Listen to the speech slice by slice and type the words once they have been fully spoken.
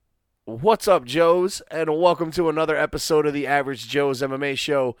What's up, Joes? And welcome to another episode of the Average Joe's MMA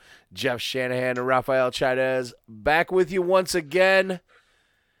Show. Jeff Shanahan and Rafael Chaidez back with you once again.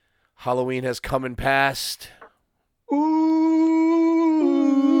 Halloween has come and passed. Ooh.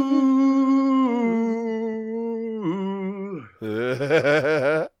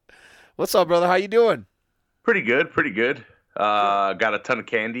 What's up, brother? How you doing? Pretty good. Got a ton of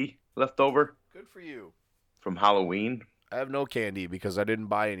candy left over Good for you. from Halloween. I have no candy because I didn't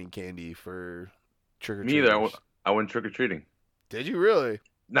buy any candy for trick-or-treaters. Me either. I went trick-or-treating. Did you really?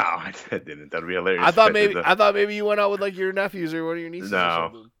 No, I didn't. That'd be hilarious. I thought maybe you went out with like your nephews or one of your nieces or No.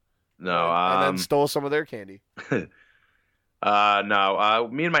 something. No. And then stole some of their candy. No.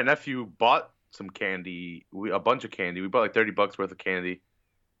 Me and my nephew bought some candy. A bunch of candy. We bought like $30 worth of candy.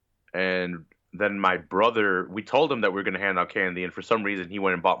 And then my brother, we told him that we were going to hand out candy. And for some reason, he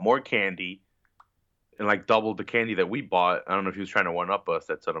went and bought more candy. And like doubled the candy that we bought. I don't know if he was trying to one-up us,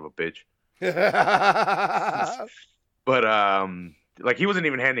 that son of a bitch. But like he wasn't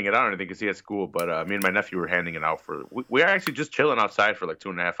even handing it out or anything because he had school. But me and my nephew were handing it out for. We were actually just chilling outside for like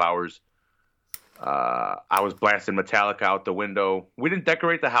 2.5 hours. I was blasting Metallica out the window. We didn't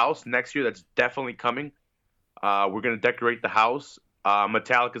decorate the house. Next year, that's definitely coming. We're gonna decorate the house.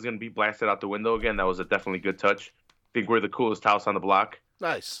 Metallica's gonna be blasted out the window again. That was a definitely good touch. I think we're the coolest house on the block.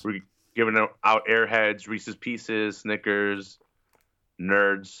 Nice. We're giving out Airheads, Reese's Pieces, Snickers,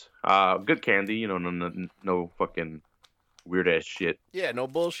 Nerds. Good candy, you know, no fucking weird ass shit. Yeah, no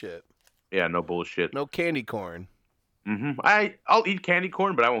bullshit. Yeah, no bullshit. No candy corn. I'll eat candy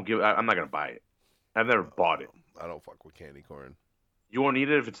corn, but I won't I'm not gonna buy it. I've never bought it. I don't fuck with candy corn. You won't eat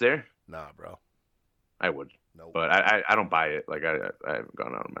it if it's there? Nah, bro. I would. Nope. But I don't buy it. Like I haven't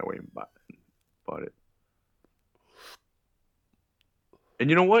gone out of my way and bought it. And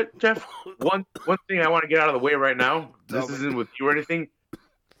you know what, Jeff? One thing I want to get out of the way right now. This isn't with you or anything.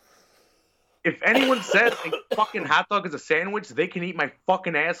 If anyone says a fucking hot dog is a sandwich, they can eat my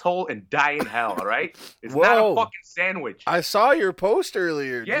fucking asshole and die in hell. All right? It's not a fucking sandwich. I saw your post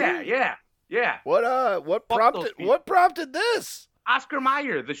earlier. Yeah, dude. yeah. What Fuck those people. prompted this? Oscar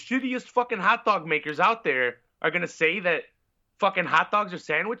Mayer, the shittiest fucking hot dog makers out there, are gonna say that fucking hot dogs are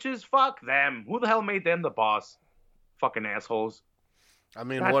sandwiches? Fuck them. Who the hell made them the boss? Fucking assholes. I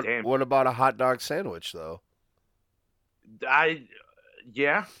mean, God damn. what about a hot dog sandwich though?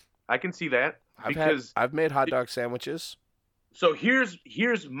 Yeah, I can see that. I've made hot dog sandwiches. So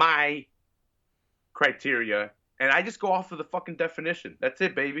here's my criteria, and I just go off of the fucking definition. That's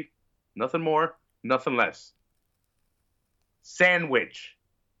it, baby. Nothing more, nothing less. Sandwich.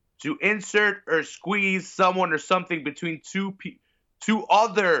 To insert or squeeze someone or something between two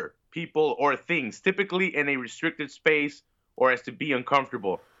other people or things, typically in a restricted space or as to be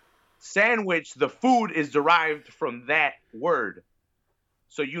uncomfortable. Sandwich, the food is derived from that word.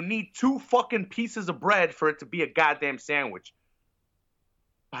 So you need 2 fucking pieces of bread for it to be a goddamn sandwich.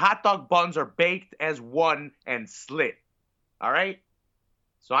 Hot dog buns are baked as one and slit. All right?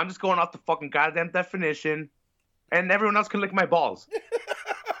 So I'm just going off the fucking goddamn definition, and everyone else can lick my balls.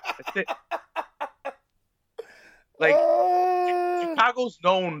 That's it. Like, Chicago's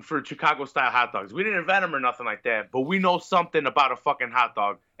known for Chicago-style hot dogs. We didn't invent them or nothing like that, but we know something about a fucking hot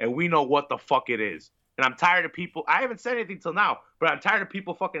dog, and we know what the fuck it is. And I'm tired of people. I haven't said anything till now, but I'm tired of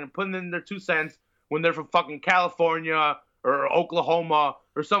people fucking putting in their 2 cents when they're from fucking California or Oklahoma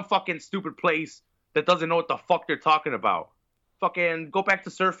or some fucking stupid place that doesn't know what the fuck they're talking about. Fucking go back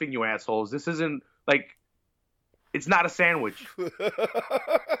to surfing, you assholes. This isn't like, it's not a sandwich.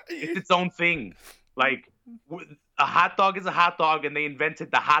 It's its own thing. Like, a hot dog is a hot dog, and they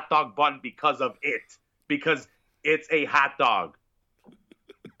invented the hot dog bun because of it. Because it's a hot dog.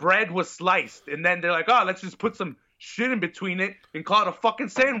 Bread was sliced, and then they're like, oh, let's just put some shit in between it and call it a fucking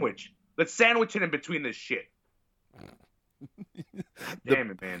sandwich. Let's sandwich it in between this shit.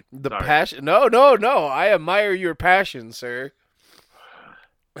 Damn it, man. The Sorry. passion. No. I admire your passion, sir.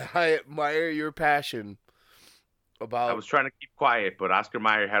 I admire your passion about. I was trying to keep quiet, but Oscar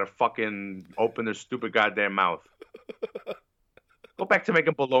Mayer had to fucking open their stupid goddamn mouth. Go back to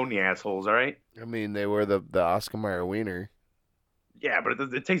making bologna, assholes, all right? I mean, they were the Oscar Mayer wiener. Yeah, but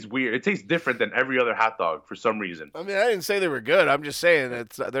it tastes weird. It tastes different than every other hot dog for some reason. I mean, I didn't say they were good. I'm just saying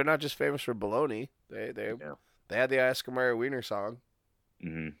they're not just famous for bologna. They had the Oscar Mayer wiener song.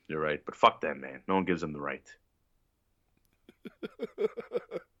 You're right, but fuck them, man. No one gives them the right.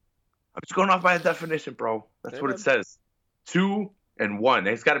 I'm just going off by the definition, bro. That's what it says. 2 and 1.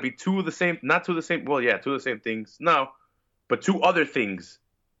 It's got to be 2 of the same, not 2 of the same. Well, yeah, 2 of the same things. No, but 2 other things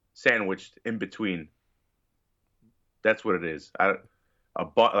sandwiched in between. That's what it is.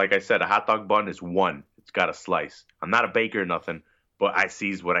 Like I said, a hot dog bun is 1. It's got a slice. I'm not a baker or nothing, but I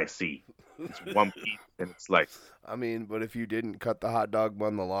sees what I see. It's one piece and it's like. I mean, but if you didn't cut the hot dog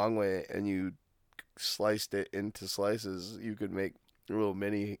bun the long way and you sliced it into slices, you could make little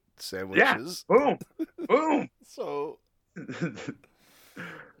mini sandwiches. Yeah, boom. So,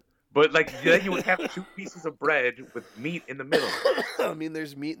 but like then you would have 2 pieces of bread with meat in the middle. I mean,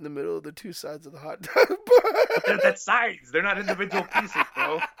 there's meat in the middle of the 2 sides of the hot dog But that's sides. They're not individual pieces,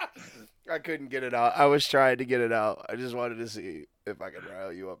 bro. I couldn't get it out. I was trying to get it out. I just wanted to see if I could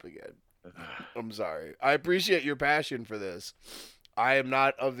rile you up again. I'm sorry. I appreciate your passion for this. I am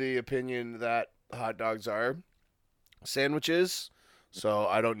not of the opinion that hot dogs are sandwiches, so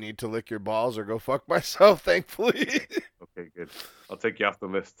I don't need to lick your balls or go fuck myself, thankfully. Okay, good. I'll take you off the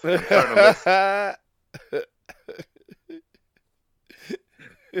list. I'm starting a list.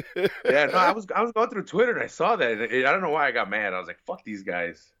 Yeah, no, I was going through Twitter and I saw that. And I don't know why I got mad. I was like, "Fuck these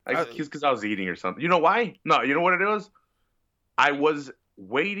guys." It's because I was eating or something. You know why? No, you know what it was? I was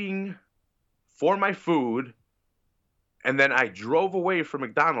waiting for my food, and then I drove away from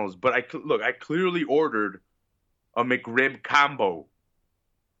McDonald's. But I clearly ordered a McRib combo.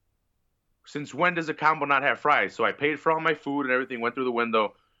 Since when does a combo not have fries? So I paid for all my food and everything went through the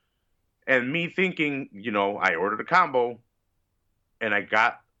window, and me thinking, I ordered a combo. And I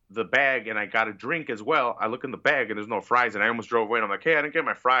got the bag and I got a drink as well. I look in the bag and there's no fries. And I almost drove away. And I'm like, hey, I didn't get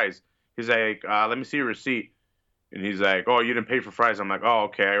my fries. He's like, let me see your receipt. And he's like, oh, you didn't pay for fries. I'm like, oh,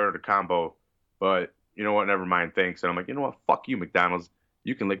 okay, I ordered a combo. But you know what? Never mind. Thanks. And I'm like, you know what? Fuck you, McDonald's.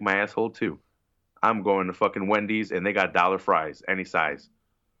 You can lick my asshole too. I'm going to fucking Wendy's and they got dollar fries, any size.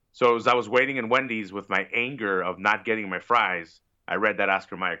 So as I was waiting in Wendy's with my anger of not getting my fries, I read that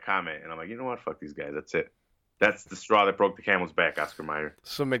Oscar Mayer comment. And I'm like, you know what? Fuck these guys. That's it. That's the straw that broke the camel's back, Oscar Mayer.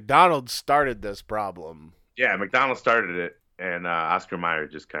 So McDonald's started this problem. Yeah, McDonald's started it, and Oscar Mayer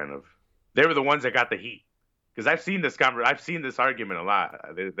just they were the ones that got the heat. Because I've seen this argument a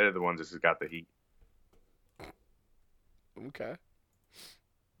lot. They're the ones that just got the heat. Okay.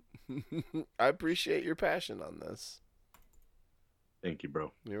 I appreciate your passion on this. Thank you,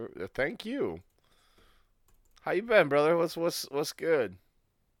 bro. Thank you. How you been, brother? What's good?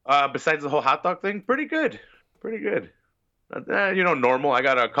 Besides the whole hot dog thing, pretty good. Pretty good. Normal. I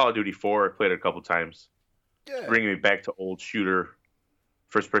got a Call of Duty 4. I played it a couple times. Yeah. It's bringing me back to old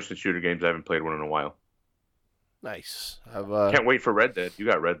first-person shooter games. I haven't played one in a while. Nice. Can't wait for Red Dead. You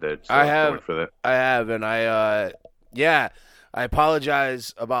got Red Dead. So I have. Wait for that. I have, and I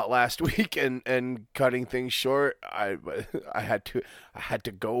apologize about last week and cutting things short. I had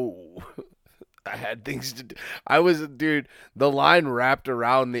to go. I had things to do. The line wrapped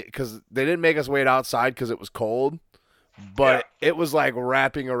around because they didn't make us wait outside because it was cold, but It was like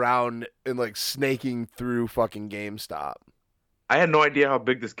wrapping around and like snaking through fucking GameStop. I had no idea how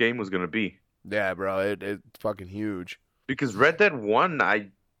big this game was going to be. Yeah, bro, it's fucking huge. Because Red Dead 1, I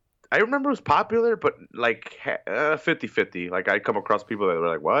remember it was popular, but like 50-50. Like I come across people that were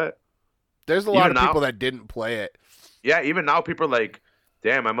like, what? There's a lot of people that didn't play it. Yeah, even now people are like,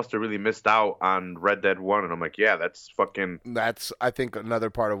 damn, I must have really missed out on Red Dead 1. And I'm like, yeah, that's, I think,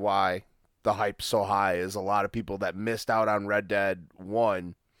 another part of why the hype's so high is a lot of people that missed out on Red Dead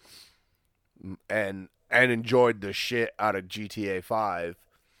 1 and enjoyed the shit out of GTA 5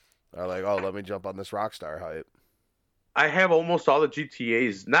 are like, oh, let me jump on this Rockstar hype. I have almost all the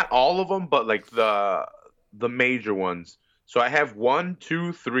GTAs. Not all of them, but like the major ones. So I have 1,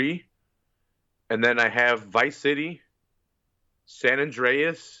 2, 3, and then I have Vice City, San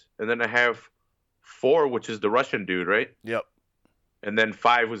Andreas, and then I have 4, which is the Russian dude, right? Yep. And then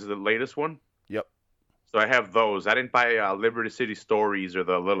 5 was the latest one? Yep. So I have those. I didn't buy Liberty City Stories or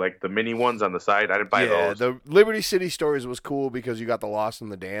the mini ones on the side. I didn't buy those. Yeah, the Liberty City Stories was cool because you got the Lost and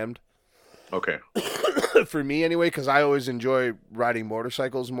the Damned. Okay. For me, anyway, because I always enjoy riding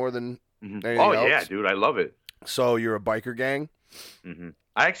motorcycles more than anything else. Yeah, dude. I love it. So you're a biker gang? Mm-hmm.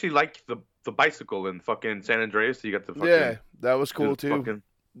 I actually like the bicycle in fucking San Andreas. So you got the fucking... Yeah, that was cool, too.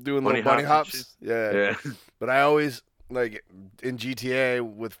 Doing little bunny hops. Yeah. But I always... Like, in GTA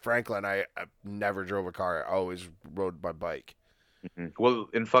with Franklin, I never drove a car. I always rode my bike. Mm-hmm. Well,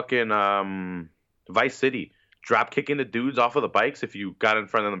 in fucking Vice City, drop kicking the dudes off of the bikes if you got in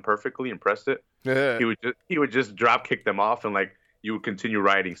front of them perfectly and pressed it. Yeah. He would just drop kick them off and, like, you would continue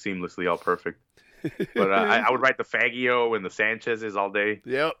riding seamlessly, all perfect. But I would ride the Fagio and the Sanchez's all day.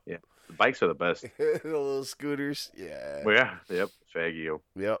 Yep. Yeah. The bikes are the best. The little scooters. Yeah. Well, yeah. Yep. Fagio.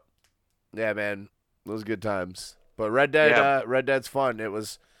 Yep. Yeah, man. Those good times. But Red Dead, Red Dead's fun. It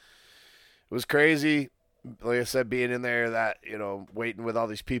was crazy. Like I said, being in there, waiting with all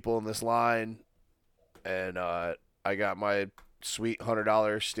these people in this line, and I got my sweet $100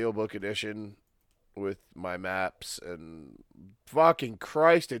 Steelbook edition with my maps, and fucking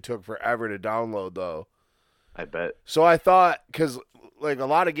Christ, it took forever to download though. I bet. So I thought, because like a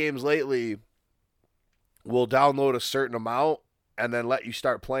lot of games lately will download a certain amount and then let you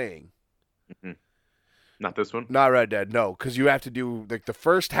start playing. Mm-hmm. Not this one? Not Red Dead, no, because you have to do, like, the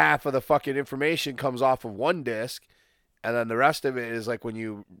first half of the fucking information comes off of one disc, and then the rest of it is like when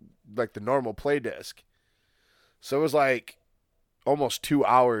you, like, the normal play disc. So it was like almost 2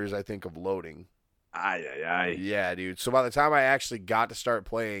 hours, I think, of loading. Aye. Yeah, dude. So by the time I actually got to start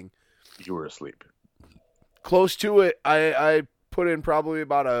playing, you were asleep. Close to it. I put in probably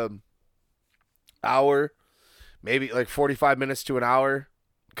about an hour, maybe like 45 minutes to an hour,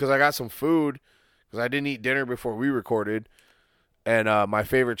 because I got some food, because I didn't eat dinner before we recorded, and my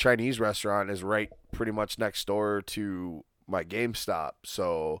favorite Chinese restaurant is right pretty much next door to my GameStop.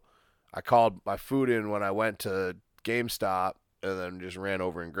 So I called my food in when I went to GameStop, and then just ran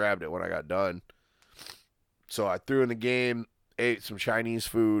over and grabbed it when I got done. So I threw in the game, ate some Chinese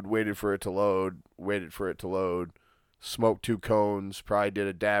food, waited for it to load, smoked 2 cones, probably did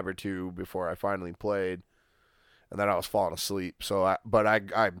a dab or 2 before I finally played, and then I was falling asleep. So I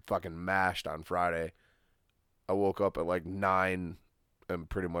fucking mashed on Friday. I woke up at like 9 and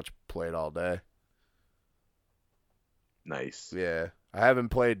pretty much played all day. Nice. Yeah. I haven't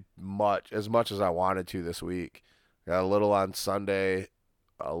played as much as I wanted to this week. Got a little on Sunday,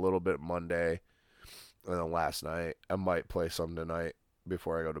 a little bit Monday, and then last night. I might play some tonight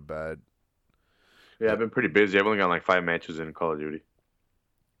before I go to bed. Yeah, I've been pretty busy. I've only got like 5 matches in Call of Duty.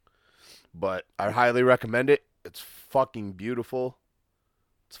 But I highly recommend it. It's fucking beautiful.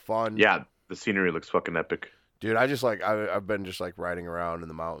 It's fun. Yeah, the scenery looks fucking epic. Dude, I've been just like riding around in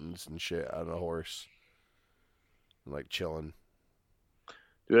the mountains and shit on a horse. And like chilling.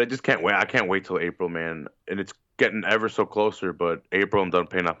 Dude, I just can't wait. I can't wait till April, man. And it's getting ever so closer, but April I'm done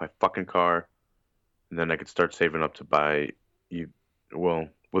paying off my fucking car. And then I could start saving up to buy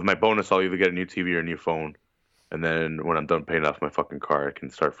with my bonus I'll either get a new TV or a new phone. And then when I'm done paying off my fucking car, I can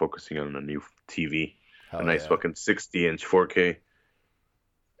start focusing on a new TV. Hell a nice yeah. fucking 60-inch 4K.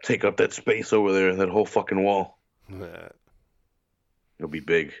 Take up that space over there, that whole fucking wall. Yeah. It'll be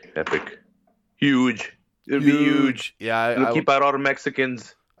big, epic, huge. It'll be huge. Yeah, It'll keep out all the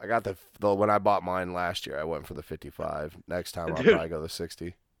Mexicans. I got the when I bought mine last year, I went for the 55. Next time I'll Dude. probably go the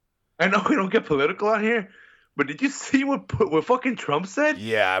 60. I know we don't get political on here, but did you see what fucking Trump said?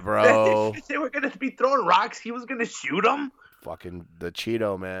 Yeah, bro. They were gonna be throwing rocks. He was gonna shoot them. Fucking the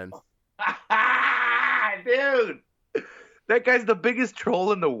Cheeto, man. Dude, that guy's the biggest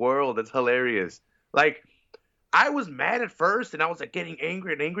troll in the world. It's hilarious. Like, I was mad at first, and I was like getting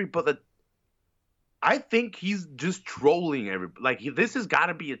angry, but I think he's just trolling everybody. Like, this has got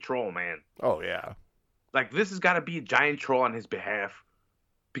to be a troll, man. Oh yeah. Like, this has got to be a giant troll on his behalf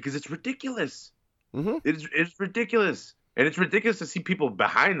because it's ridiculous. Mm-hmm. It's ridiculous, and it's ridiculous to see people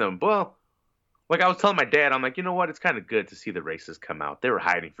behind them. Well, like I was telling my dad, I'm like, you know what? It's kind of good to see the racists come out. They were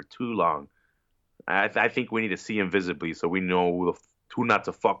hiding for too long. I think we need to see him visibly so we know who not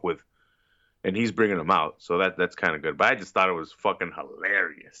to fuck with. And he's bringing them out, so that's kind of good. But I just thought it was fucking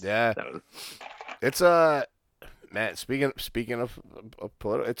hilarious. Yeah, it's man. Speaking of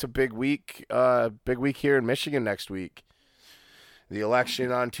political, it's a big week here in Michigan next week. The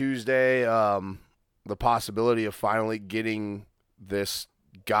election on Tuesday, the possibility of finally getting this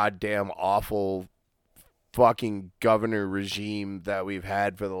goddamn awful fucking governor regime that we've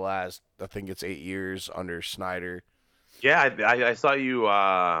had for the last, I think it's 8 years under Snyder. Yeah, I saw you.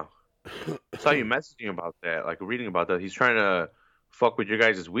 Saw you messaging about that, like reading about that. He's trying to fuck with your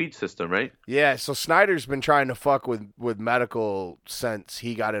guys' weed system, right? Yeah, so Snyder's been trying to fuck with medical since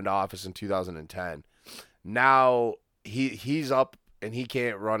he got into office in 2010. Now he's up and he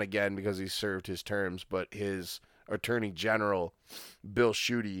can't run again because he served his terms, but his attorney general, Bill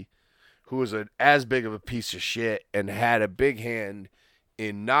Schuette, who was as big of a piece of shit and had a big hand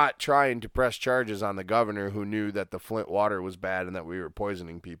in not trying to press charges on the governor who knew that the Flint water was bad and that we were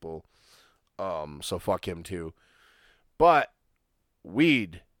poisoning people. So fuck him too. But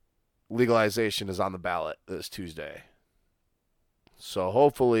weed legalization is on the ballot this Tuesday. So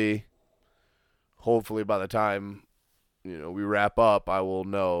hopefully by the time we wrap up, I will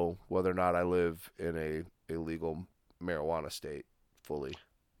know whether or not I live in a legal marijuana state fully.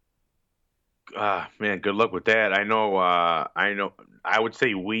 Man, good luck with that. I know. I would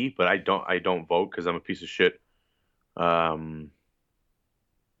say but I don't vote because I'm a piece of shit.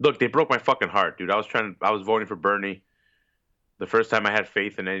 Look, they broke my fucking heart, dude. I was voting for Bernie. The first time I had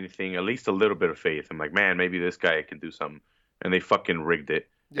faith in anything, at least a little bit of faith. I'm like, man, maybe this guy can do something. And they fucking rigged it.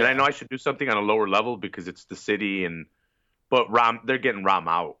 Yeah. And I know I should do something on a lower level because it's the city and But they're getting Rahm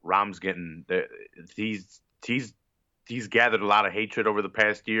out. Rahm's getting he's gathered a lot of hatred over the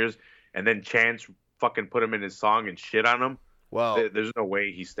past years, and then Chance fucking put him in his song and shit on him. Well, there's no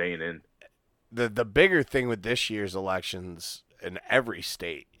way he's staying in. The bigger thing with this year's elections in every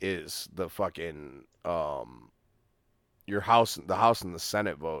state is the fucking the House and the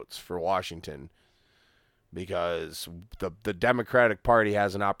Senate votes for Washington, because the Democratic Party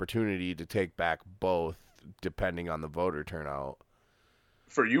has an opportunity to take back both depending on the voter turnout.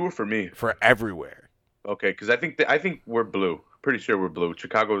 For you or for me? For everywhere. Okay, because I think we're blue. Pretty sure we're blue.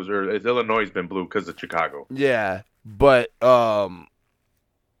 Illinois has been blue because of Chicago. Yeah, but the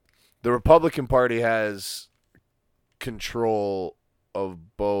Republican Party has control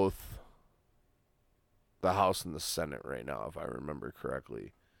of both the House and the Senate right now, if I remember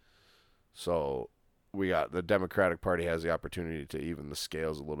correctly. So we got the Democratic Party has the opportunity to even the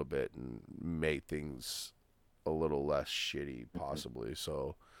scales a little bit and make things a little less shitty, possibly.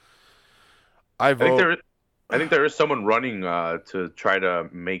 So I think there is someone running to try to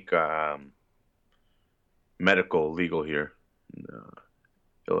make medical legal here in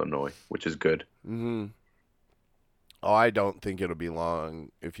Illinois, which is good. Mm-hmm. Oh, I don't think it'll be long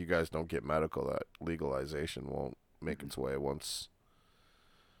if you guys don't get medical. That legalization won't make its way once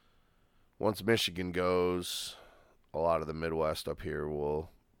Michigan goes. A lot of the Midwest up here will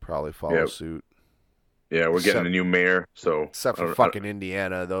probably follow suit. Yeah, we're getting a new mayor, so except for fucking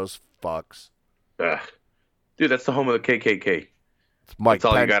Indiana, those fucks. Dude, that's the home of the KKK. That's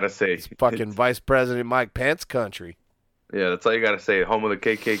all you gotta say. It's fucking Vice President Mike Pence country. Yeah, that's all you gotta say. Home of the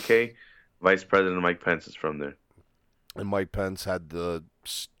KKK. Vice President Mike Pence is from there. And Mike Pence had the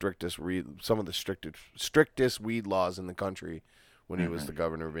some of the strictest weed laws in the country when he was the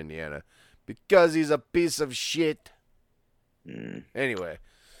governor of Indiana, because he's a piece of shit. Anyway,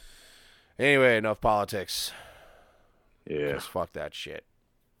 enough politics. Yeah. Just fuck that shit.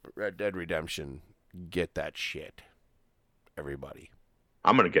 Red Dead Redemption, get that shit. Everybody.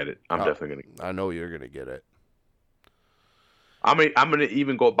 I'm gonna get it. I'm definitely gonna get it. I know you're gonna get it. I'm gonna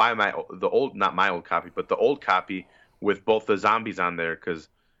even go buy not my old copy, but the old copy with both the zombies on there, because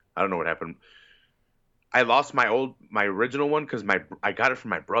I don't know what happened. I lost my original one because I got it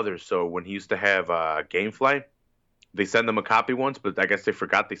from my brother. So when he used to have GameFly, they send them a copy once, but I guess they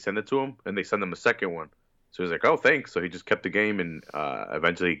forgot they sent it to him, and they send them a second one. So he's like, "Oh, thanks." So he just kept the game, and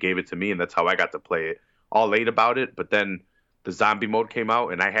eventually gave it to me, and that's how I got to play it. All late about it, but then the zombie mode came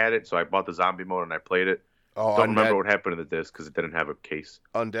out, and I had it, so I bought the zombie mode and I played it. Don't remember what happened to the disc because it didn't have a case.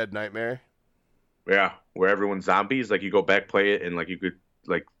 Undead Nightmare. Yeah, where everyone's zombies. Like you go back, play it, and like you could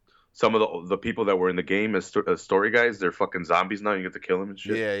some of the people that were in the game as story guys, they're fucking zombies now. You get to kill them and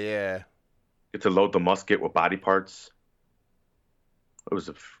shit. Yeah. Get to load the musket with body parts. It was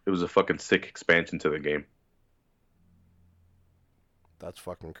a fucking sick expansion to the game. That's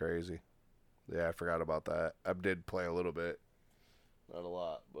fucking crazy. Yeah, I forgot about that. I did play a little bit, not a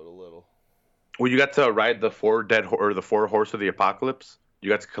lot, but a little. Well, you got to ride the four horse of the apocalypse. You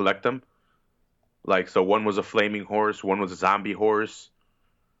got to collect them. Like, so one was a flaming horse, one was a zombie horse.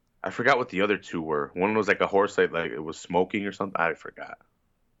 I forgot what the other two were. One was like a horse that like it was smoking or something. I forgot.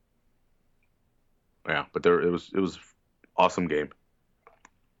 Yeah, but it was awesome game.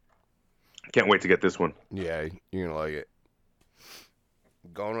 Can't wait to get this one. Yeah, you're gonna like it.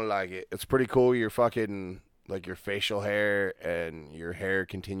 Gonna like it. It's pretty cool. Your fucking like your facial hair and your hair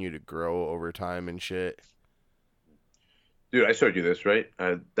continue to grow over time and shit. Dude, I showed you this, right?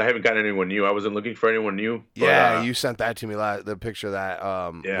 I haven't gotten anyone new. I wasn't looking for anyone new. But, yeah, you sent that to me the picture of that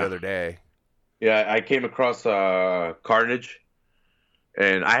the other day. Yeah, I came across Carnage,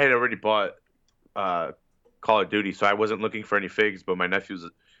 and I had already bought Call of Duty, so I wasn't looking for any figs. But my nephews,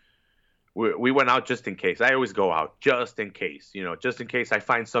 we went out just in case. I always go out just in case, just in case I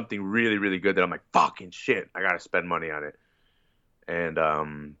find something really, really good that I'm like, fucking shit, I gotta spend money on it.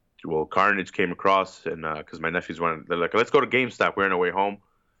 And well, Carnage came across, and because my nephews they're like, let's go to GameStop. We're on our way home.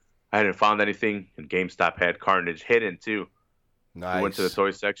 I hadn't found anything, and GameStop had Carnage hidden too. Nice. We went to the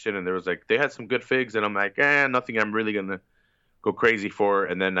toy section, and there was they had some good figs, and I'm like, nothing I'm really gonna go crazy for.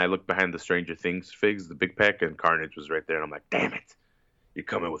 And then I looked behind the Stranger Things figs, the big pack, and Carnage was right there, and I'm like, damn it, you're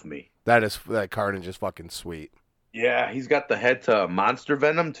coming with me. That Carnage is fucking sweet. Yeah, he's got the head to Monster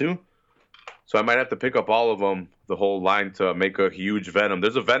Venom too. So I might have to pick up all of them, the whole line, to make a huge Venom.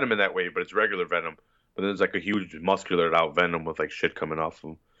 There's a Venom in that way, but it's regular Venom. But then there's like a huge muscular out Venom with like shit coming off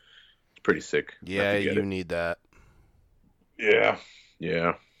him. It's pretty sick. Yeah, you need that. Yeah.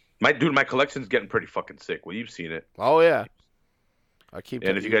 My collection's getting pretty fucking sick. Well, you've seen it. Oh yeah. I keep.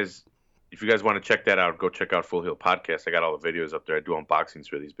 And if you guys want to check that out, go check out Full Heel Podcast. I got all the videos up there. I do unboxings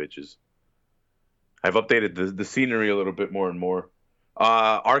for these bitches. I've updated the scenery a little bit more and more.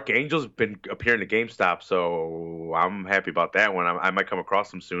 Archangel's been appearing at GameStop, so I'm happy about that one. I might come across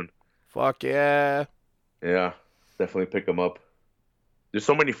them soon. Fuck yeah. Yeah, definitely pick them up. There's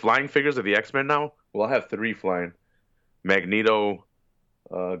so many flying figures of the X-Men now. Well, I have 3 flying. Magneto,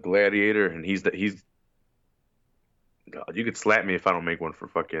 Gladiator, and he's. God, you could slap me if I don't make one for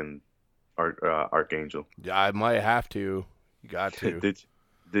fucking Archangel. Yeah, I might have to. You got to.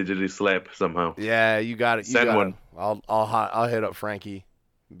 Digitally slap somehow. Yeah, you got it. Send one. I'll hit up Frankie.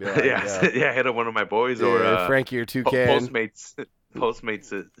 Be like, yeah, hit up one of my boys or Frankie or Toucan.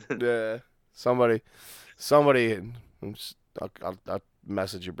 Postmates it. Yeah, somebody. I'll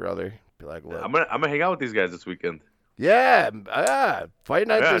message your brother. Be like, look. I'm gonna hang out with these guys this weekend. Yeah, fight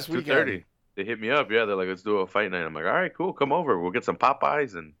night this weekend. 2:30. They hit me up. Yeah, they're like, let's do a fight night. I'm like, all right, cool, come over. We'll get some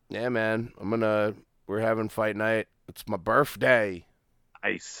Popeyes and. Yeah, man. We're having fight night. It's my birthday.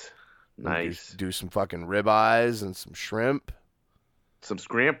 Nice. Do some fucking ribeyes and some shrimp. Some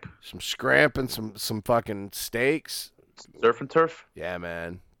scrimp. Some scramp and some fucking steaks. Surf and turf. Yeah,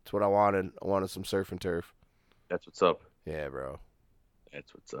 man. That's what I wanted. I wanted some surf and turf. That's what's up. Yeah, bro.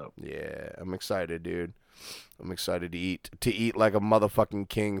 That's what's up. Yeah, I'm excited, dude. I'm excited to eat like a motherfucking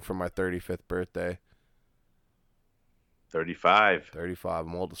king for my 35th birthday. 35. 35.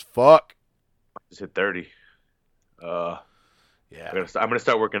 I'm old as fuck. I just hit 30. Yeah. I'm gonna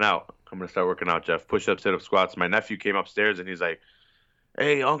start working out. Jeff. Push-ups, sit-up, squats. My nephew came upstairs and he's like,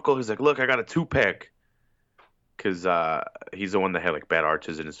 "Hey, uncle." He's like, "Look, I got a 2-pack." Because he's the one that had like bad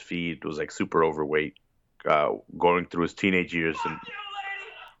arches in his feet. Was like super overweight, going through his teenage years. And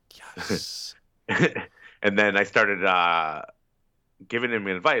yes. and then I started giving him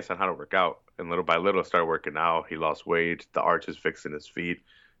advice on how to work out. And little by little, I started working out. He lost weight. The arches fixed in his feet.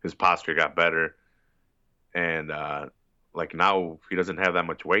 His posture got better. And like now, he doesn't have that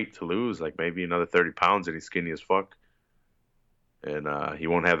much weight to lose. Like maybe another 30 pounds, and he's skinny as fuck. And he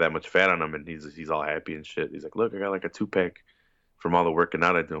won't have that much fat on him, and he's all happy and shit. He's like, "Look, I got like a 2-pack from all the working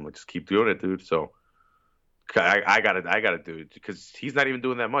out I do." I'm like, "Just keep doing it, dude." So I gotta do it because he's not even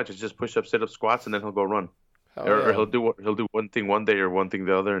doing that much. It's just push-ups, sit-ups, squats, and then he'll go run. Or he'll do one thing one day or one thing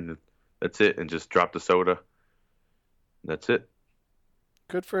the other, and that's it. And just drop the soda. That's it.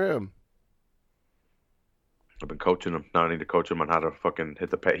 Good for him. I've been coaching him. Now I need to coach him on how to fucking hit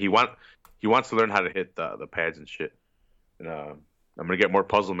the pad. He wants to learn how to hit the pads and shit. And I'm gonna get more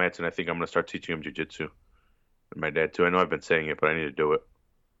puzzle mats, and I think I'm gonna start teaching him jiu-jitsu. And my dad too. I know I've been saying it, but I need to do it.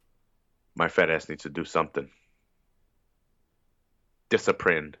 My fat ass needs to do something.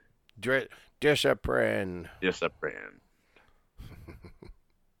 Discipline. Discipline.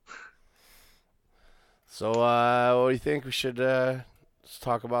 So, what do you think? We should let's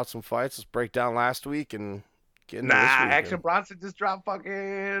talk about some fights. Let's break down last week and get into this weekend. Action Bronson just dropped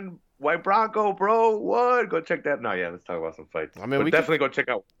fucking White Bronco, bro. What? Go check that. No, yeah, let's talk about some fights. I mean, we definitely go check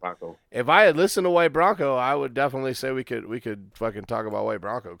out Bronco. If I had listened to White Bronco, I would definitely say we could fucking talk about White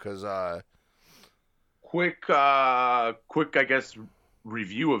Bronco because quick, I guess,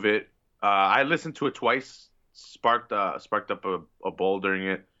 review of it. I listened to it twice. Sparked up a bowl during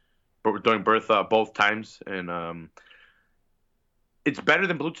it, but we're doing both times, and it's better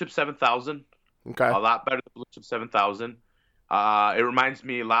than Blue Chip 7000. Okay, a lot better than Blue Chip 7000. It reminds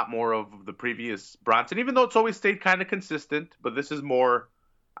me a lot more of the previous Bronson, even though it's always stayed kind of consistent. But this is more,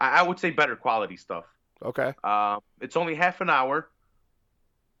 I would say, better quality stuff. Okay. It's only half an hour,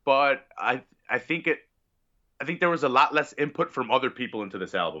 but I think there was a lot less input from other people into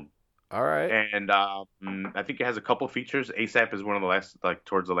this album. All right. And I think it has a couple features. ASAP is one of the last, like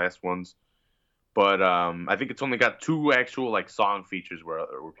towards the last ones. But I think it's only got 2 actual like song features where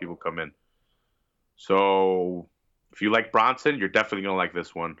people come in. So if you like Bronson, you're definitely gonna like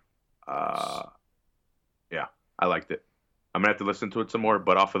this one. Yeah, I liked it. I'm gonna have to listen to it some more,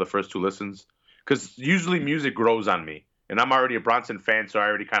 but off of the first 2 listens, because usually music grows on me, and I'm already a Bronson fan, so I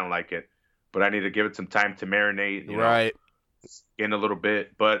already kind of like it. But I need to give it some time to marinate, you know, in a little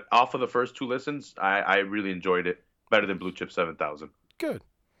bit. But off of the first 2 listens, I really enjoyed it. Better than Blue Chip 7000. Good.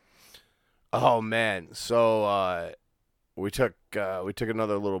 Oh man, so we took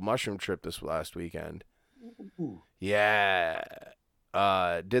another little mushroom trip this last weekend. Ooh. Yeah.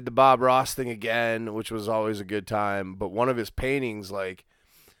 Did the Bob Ross thing again, which was always a good time. But one of his paintings, like,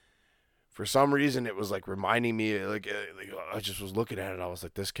 for some reason, it was like reminding me, like I just was looking at it. I was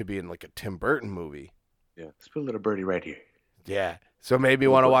like, this could be in like a Tim Burton movie. Yeah, let's put a little birdie right here. Yeah. So maybe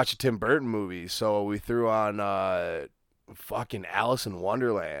want to watch a Tim Burton movie. So we threw on fucking Alice in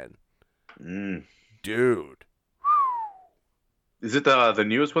Wonderland. Mm. Dude. Is it the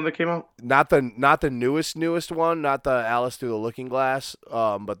newest one that came out? Not the newest one, not the Alice Through the Looking Glass,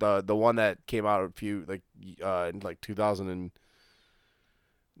 but the one that came out a few in like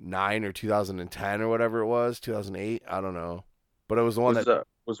 2009 or 2010 or whatever it was, 2008. I don't know, but it was the one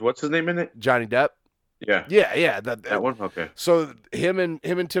Was what's his name in it? Johnny Depp. Yeah. Yeah. That one. Okay. So him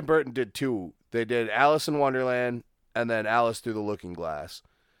and Tim Burton did two. They did Alice in Wonderland and then Alice Through the Looking Glass.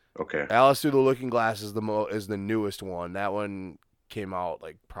 Okay. Alice Through the Looking Glass is the newest one. That one came out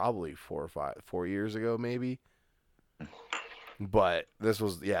like probably 4 years ago, maybe. But this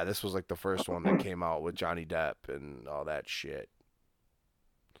was like the first one that came out with Johnny Depp and all that shit.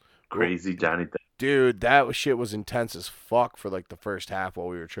 Crazy Johnny Depp. Dude, that shit was intense as fuck for like the first half while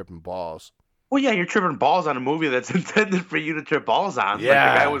we were tripping balls. Well, yeah, you're tripping balls on a movie that's intended for you to trip balls on. Yeah.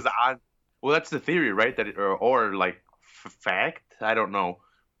 Like the guy was on. Well, that's the theory, right? That or like fact, I don't know,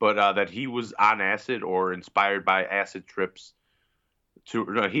 but that he was on acid or inspired by acid trips.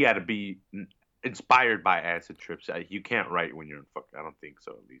 He had to be inspired by acid trips. You can't write when you're in fuck. I don't think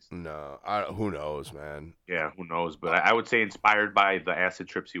so, at least. No, who knows, man. Yeah, who knows? But I would say inspired by the acid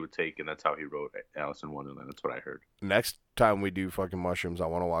trips he would take, and that's how he wrote Alice in Wonderland. That's what I heard. Next time we do fucking mushrooms, I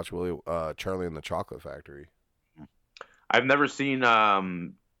want to watch Charlie and the Chocolate Factory. I've never seen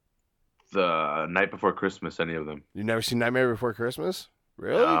the Night Before Christmas. Any of them? You never seen Nightmare Before Christmas?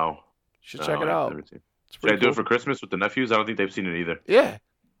 Really? No. You should check it out. Should I do it for Christmas with the nephews? I don't think they've seen it either. Yeah.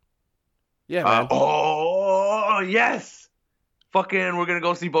 Yeah, man. Oh, yes. Fucking, we're going to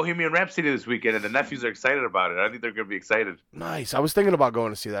go see Bohemian Rhapsody this weekend, and the nephews are excited about it. I think they're going to be excited. Nice. I was thinking about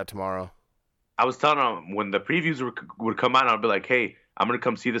going to see that tomorrow. I was telling them when the previews would come on, I'd be like, hey, I'm going to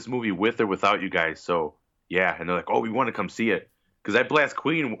come see this movie with or without you guys. So, yeah. And they're like, oh, we want to come see it. Because I blast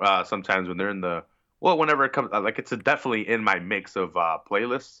Queen sometimes when they're in whenever it comes, like it's definitely in my mix of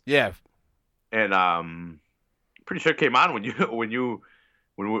playlists. Yeah. And pretty sure it came on when you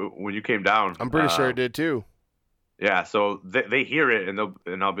came down. I'm pretty sure it did too. Yeah, so they hear it and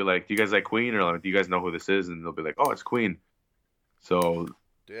I'll be like, "Do you guys like Queen?" Or like, "Do you guys know who this is?" And they'll be like, "Oh, it's Queen." So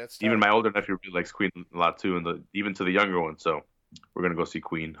even my older nephew really likes Queen a lot too, and even to the younger one. So we're gonna go see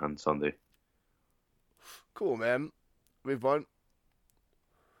Queen on Sunday. Cool, man. It'll be fun.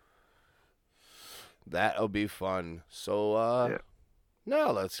 That'll be fun. So yeah.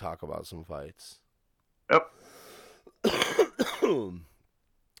 Now let's talk about some fights. Yep.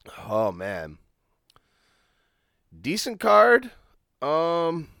 Oh man. Decent card.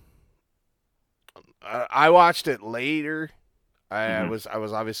 I watched it later. I was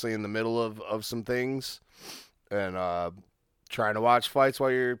obviously in the middle of some things, and trying to watch fights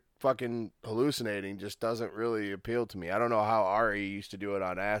while you're fucking hallucinating just doesn't really appeal to me. I don't know how Ari used to do it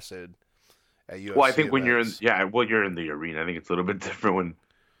on acid at UFC. Well, I think when events. you're in the arena. I think it's a little bit different when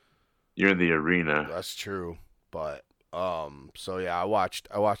you're in the arena. That's true, but so yeah, I watched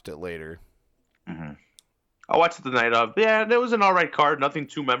it later. Mm-hmm. I watched it the night of. Yeah, it was an all right card. Nothing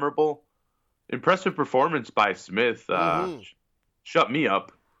too memorable. Impressive performance by Smith. Shut me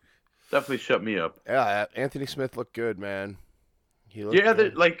up. Definitely shut me up. Yeah, Anthony Smith looked good, man. He looked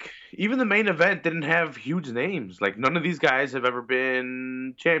good. Like even the main event didn't have huge names. Like none of these guys have ever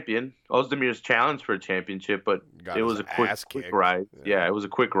been champion. Ozdemir's challenged for a championship, but it was a quick rise. Yeah, it was a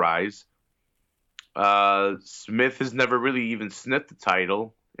quick rise. Smith has never really even sniffed the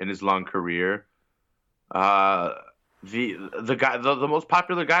title in his long career. The most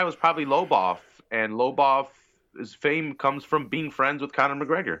popular guy was probably Lobov, and Lobov's fame comes from being friends with Conor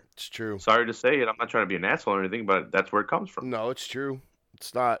McGregor. It's true. Sorry to say it. I'm not trying to be an asshole or anything, but that's where it comes from. No, it's true.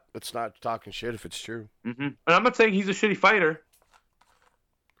 It's not talking shit if it's true. Mm-hmm. And I'm not saying he's a shitty fighter.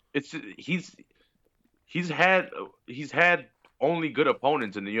 It's he's had only good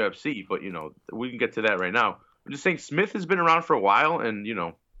opponents in the UFC, but we can get to that right now. I'm just saying Smith has been around for a while, and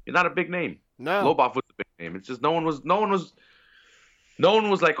you're not a big name. No, Lobov was a big name. It's just no one was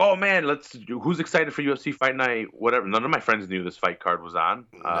like, oh man, who's excited for UFC Fight Night? Whatever. None of my friends knew this fight card was on.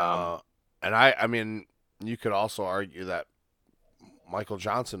 And I mean, you could also argue that Michael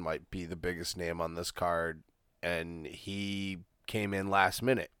Johnson might be the biggest name on this card, and he came in last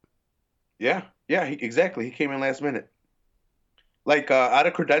minute. Yeah, exactly. He came in last minute. Like out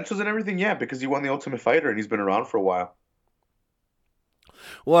of credentials and everything, yeah, because he won the Ultimate Fighter and he's been around for a while.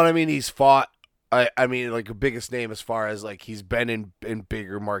 Well, I mean, he's fought. I mean, like the biggest name as far as like he's been in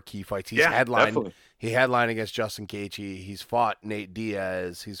bigger marquee fights. He's headlined. Definitely. He headlined against Justin Gaethje. He's fought Nate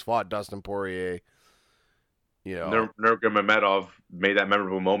Diaz. He's fought Dustin Poirier. Nurmagomedov made that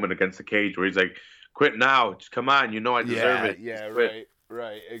memorable moment against the cage where he's like, "Quit now! Just come on! You know I deserve it." Yeah,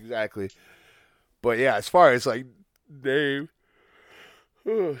 right, exactly. But yeah, as far as like name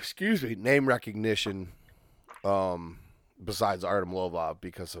recognition, Besides Artem Lobov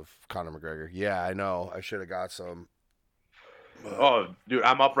because of Conor McGregor. Yeah, I know. I should have got some. Oh, dude,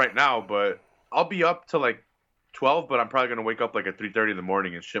 I'm up right now, but I'll be up till like 12. But I'm probably gonna wake up like at 3:30 in the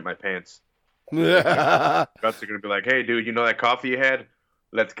morning and shit my pants. Guts are gonna be like, "Hey, dude, you know that coffee you had?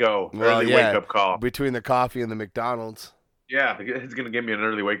 Let's go. Early wake up call." Between the coffee and the McDonald's. Yeah, it's gonna give me an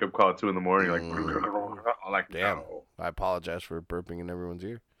early wake up call at 2 in the morning. Like, damn. No. I apologize for burping in everyone's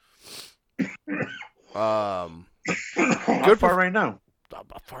ear. Good for right now.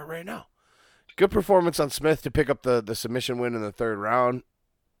 Far right now. Good performance on Smith to pick up the submission win in the third round.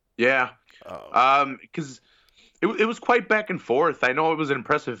 Yeah. Because it was quite back and forth. I know it was an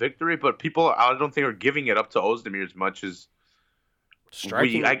impressive victory, but people I don't think are giving it up to Ozdemir as much as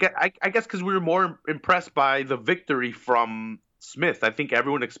striking. I guess because we were more impressed by the victory from Smith. I think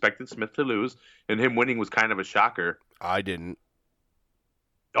everyone expected Smith to lose, and him winning was kind of a shocker. I didn't.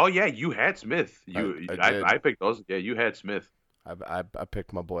 Oh yeah, you had Smith. I picked those. Yeah, you had Smith. I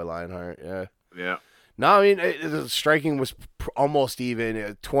picked my boy Lionheart. Yeah. Yeah. No, I mean the striking was almost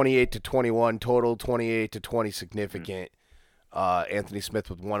even. 28-21 total, 28-20 significant. Anthony Smith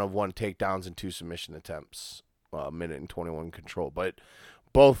with 1 of 1 takedowns and 2 submission attempts. Minute and 21 control, but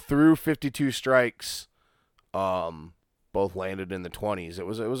both threw 52 strikes. Both landed in the 20s. It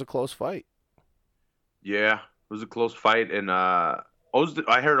was a close fight. Yeah, it was a close fight, and I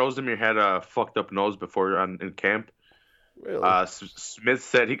heard Ozdemir had a fucked up nose before in camp. Really? Smith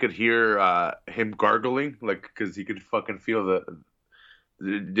said he could hear him gargling, like because he could fucking feel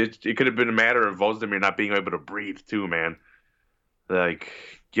it could have been a matter of Ozdemir not being able to breathe too, man. Like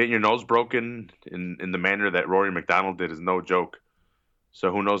getting your nose broken in the manner that Rory McDonald did is no joke.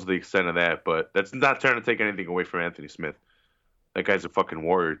 So who knows the extent of that? But that's not trying to take anything away from Anthony Smith. That guy's a fucking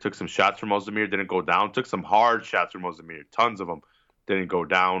warrior. Took some shots from Ozdemir, didn't go down. Took some hard shots from Ozdemir, tons of them, didn't go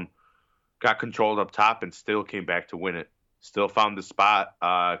down. Got controlled up top and still came back to win it. Still found the spot.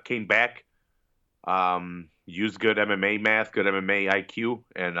 Came back. Used good MMA math, good MMA IQ,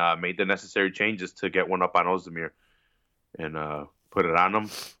 and made the necessary changes to get one up on Ozdemir. And put it on him,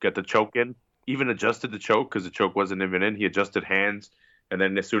 get the choke in. Even adjusted the choke because the choke wasn't even in. He adjusted hands, and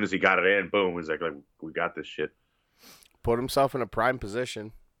then as soon as he got it in, boom, he's like we got this shit. Put himself in a prime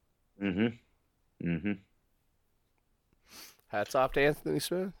position. Hats off to Anthony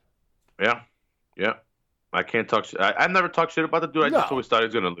Smith. Yeah. I can't talk shit. I've never talked shit about the dude. I just always thought he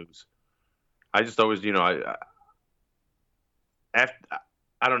was going to lose. I just always, I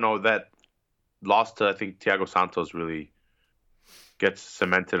don't know, that loss to, I think, Thiago Santos really gets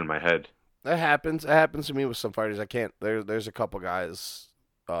cemented in my head. That happens. It happens to me with some fighters. I can't. There's a couple guys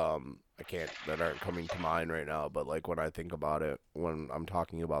I can't that aren't coming to mind right now. But like when I think about it, when I'm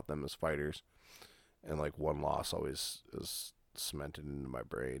talking about them as fighters, and like one loss always is cemented into my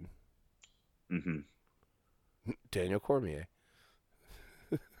brain. Daniel Cormier.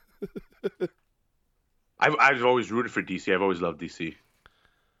 I've always rooted for DC. I've always loved DC.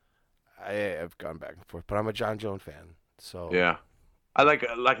 I've gone back and forth, but I'm a John Jones fan. So yeah. I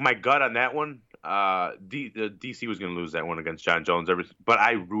like my gut on that one. DC was going to lose that one against John Jones. But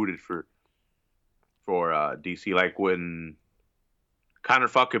I rooted for DC. Like when Conor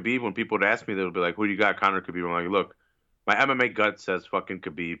fought Khabib, when people would ask me, they'll be like, "Who do you got, Conor Khabib?" I'm like, "Look, my MMA gut says fucking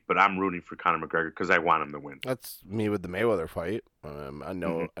Khabib, but I'm rooting for Conor McGregor because I want him to win." That's me with the Mayweather fight. I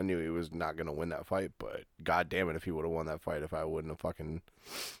know I knew he was not going to win that fight, but god damn it if he would have won that fight, if I wouldn't have fucking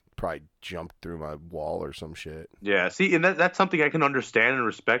probably jumped through my wall or some shit. Yeah, see, and that's something I can understand and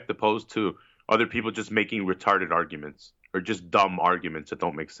respect, opposed to other people just making retarded arguments or just dumb arguments that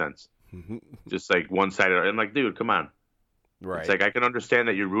don't make sense. Just like one-sided. And like, dude, come on. Right. It's like I can understand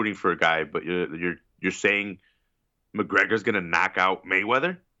that you're rooting for a guy, but you're saying McGregor's gonna knock out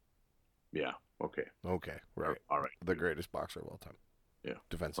Mayweather? Yeah. Okay. Okay. Right. All right. The greatest boxer of all time. Yeah.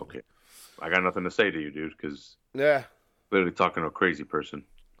 Defensively. Okay. I got nothing to say to you, dude, because literally talking to a crazy person.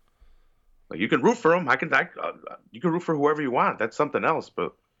 Like you can root for him. You can root for whoever you want. That's something else,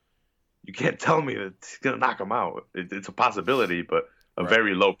 but you can't tell me that he's gonna knock him out. It's a possibility, but a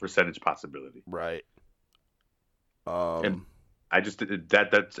very low percentage possibility. Right. And I just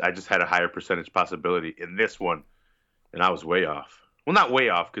I just had a higher percentage possibility in this one, and I was way off. Well, not way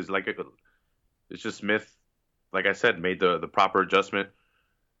off because like it's just Smith, like I said, made the proper adjustment.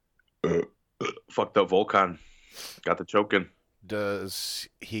 Fucked up Volkan, got the choke in. Does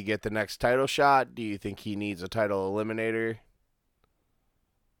he get the next title shot? Do you think he needs a title eliminator?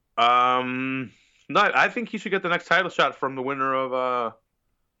 No, I think he should get the next title shot from the winner of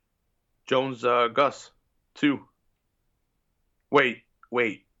Jones Gus 2. Wait.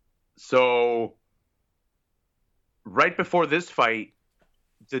 So right before this fight,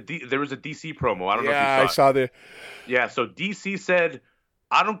 there was a DC promo. I don't know if you Yeah, saw I it. saw the. Yeah, so DC said,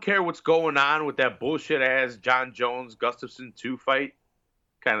 I don't care what's going on with that bullshit ass John Jones Gustafson 2 fight.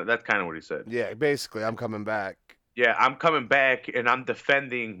 That's kind of what he said. Yeah, basically, I'm coming back. Yeah, I'm coming back and I'm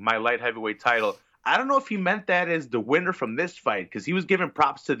defending my light heavyweight title. I don't know if he meant that as the winner from this fight because he was giving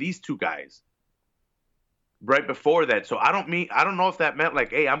props to these two guys right before that. So I don't know if that meant like,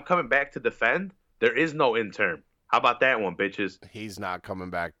 hey, I'm coming back to defend. There is no interim. How about that one, bitches? He's not coming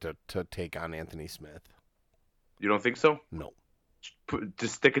back to take on Anthony Smith. You don't think so? No.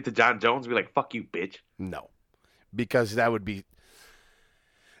 Just stick it to John Jones and be like, fuck you, bitch. No. Because that would be...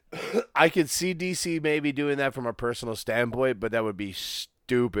 I could see DC maybe doing that from a personal standpoint, but that would be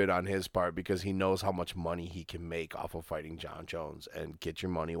stupid on his part because he knows how much money he can make off of fighting John Jones, and get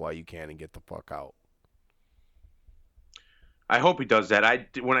your money while you can and get the fuck out. I hope he does that.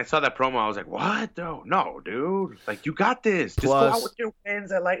 When I saw that promo, I was like, "What? No, dude! Like, you got this. Just go out with your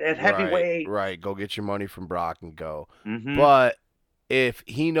wins at heavyweight. Right. Go get your money from Brock and go." Mm-hmm. But if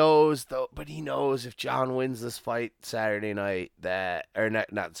he knows, if John wins this fight Saturday night, not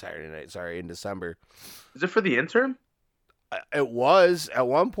Saturday night, sorry, in December. Is it for the interim? It was at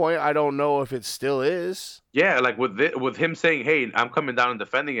one point. I don't know if it still is. Yeah, like with him saying, "Hey, I'm coming down and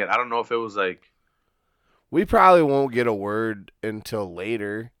defending it." I don't know if it was like. We probably won't get a word until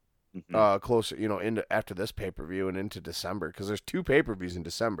later, Mm-hmm. closer, after this pay-per-view and into December, because there's 2 pay-per-views in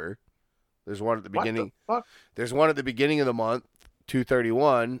December. There's one at the beginning. What the fuck? There's one at the beginning of the month,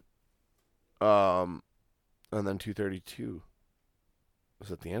 231, and then 232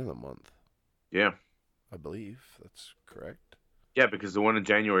 was at the end of the month. Yeah, I believe that's correct. Yeah, because the one in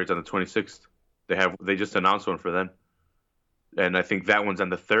January is on the 26th. They just announced one for then, and I think that one's on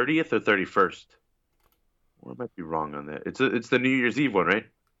the 30th or 31st. Or I might be wrong on that. It's the New Year's Eve one, right?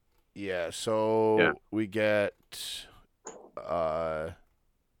 Yeah, so we get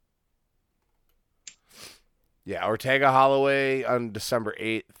Ortega Holloway on December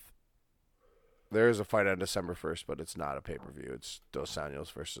 8th. There is a fight on December 1st, but it's not a pay-per-view. It's Dos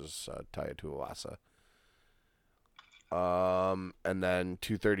Anjos versus Tai Tuivasa. And then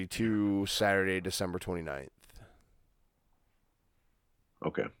 232 Saturday, December 29th.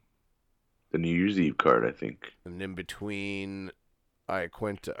 Okay. The New Year's Eve card, I think. And in between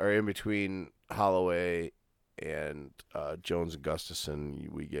in between Holloway and Jones and Gustafson,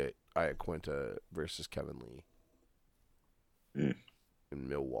 we get Iaquinta versus Kevin Lee in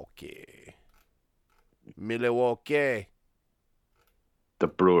Milwaukee. The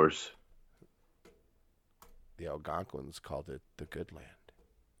Brewers. The Algonquins called it the Good Land.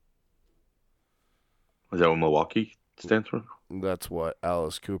 Is that what Milwaukee stands for? That's what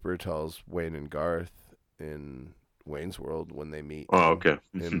Alice Cooper tells Wayne and Garth in Wayne's World when they meet okay.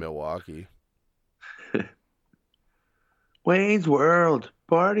 in Milwaukee. Wayne's World,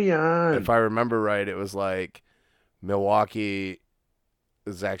 party on. If I remember right, it was like Milwaukee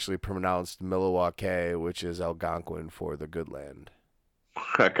is actually pronounced Milwaukee, which is Algonquin for the good land.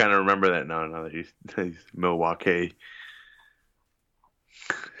 I kind of remember that now that he's Milwaukee.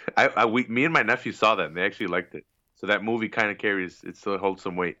 Me and my nephew saw that, and they actually liked it. So that movie kind of it still holds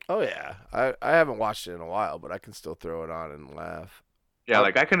some weight. Oh, yeah. I haven't watched it in a while, but I can still throw it on and laugh. Yeah,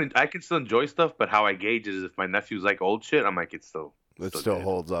 like I can still enjoy stuff, but how I gauge it is if my nephew's like old shit, I'm like, it still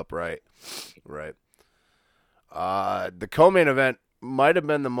holds up, right? Right. The co-main event might have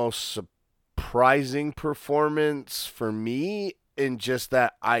been the most surprising performance for me in just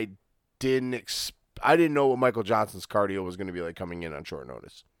that I didn't know what Michael Johnson's cardio was going to be like coming in on short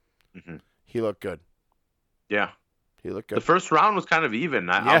notice. Mm-hmm. He looked good. Yeah. He looked good. The first round was kind of even.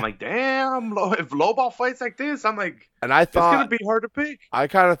 I'm like, damn, if Lobov fights like this, I'm like, and I thought it's going to be hard to pick. I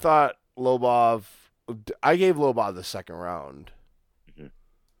kind of thought I gave Lobov the second round.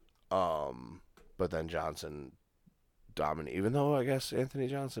 Mm-hmm. But then Johnson dominated, even though I guess Michael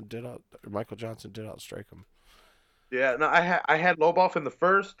Johnson did outstrike him. Yeah, no, I had Lobov in the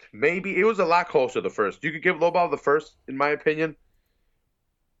first. Maybe it was a lot closer the first. You could give Lobov the first, in my opinion.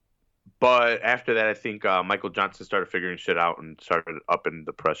 But after that, I think Michael Johnson started figuring shit out and started upping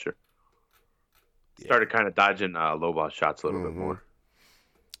the pressure. Yeah. Started kind of dodging Lobov's shots a little bit more.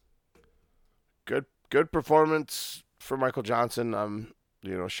 Good performance for Michael Johnson.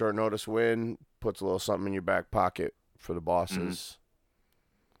 Short notice win puts a little something in your back pocket for the bosses. Mm-hmm.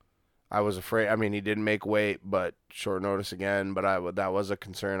 I was afraid. I mean, he didn't make weight, but short notice again. But that was a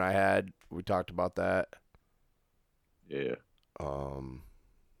concern I had. We talked about that. Yeah.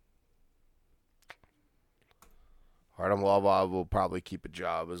 Artem Lobov will probably keep a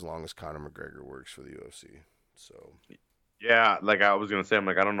job as long as Conor McGregor works for the UFC. So. Yeah, like I was gonna say, I'm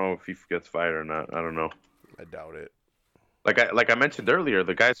like, I don't know if he gets fired or not. I don't know. I doubt it. Like I mentioned earlier,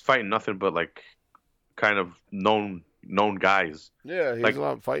 the guy's fighting nothing but like kind of known guys. Yeah, he's Like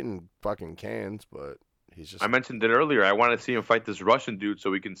not fighting fucking cans, but he's just. I mentioned it earlier. I want to see him fight this Russian dude so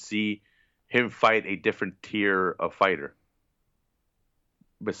we can see him fight a different tier of fighter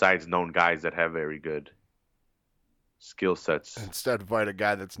besides known guys that have very good skill sets. Instead, fight a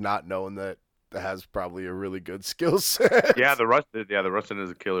guy that's not known that has probably a really good skill set. Yeah, the Russian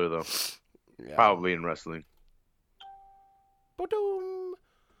is a killer though. Yeah. Probably in wrestling. Ba-doom.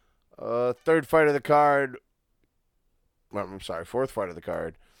 Third fight of the card. I'm sorry, fourth fight of the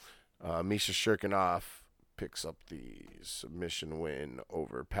card. Misha Shirkinov picks up the submission win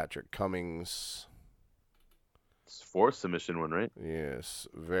over Patrick Cummings. It's fourth submission win, right? Yes,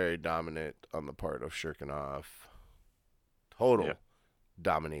 very dominant on the part of Shirkinov. Total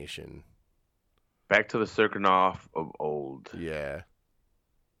domination. Back to the Serkinov of old. Yeah.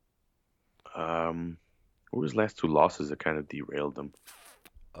 What were his last two losses that kind of derailed him?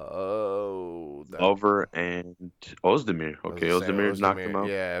 Oh, Glover and Ozdemir. Okay, Ozdemir knocked him out.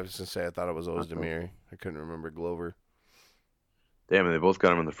 Yeah, I was gonna say I thought it was Ozdemir. I couldn't remember Glover. Damn, and they both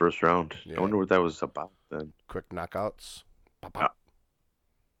got him in the first round. Yeah. I wonder what that was about then. Quick knockouts. Pop, pop.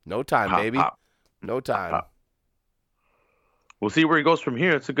 No time, baby. Pop. No time. Pop. We'll see where he goes from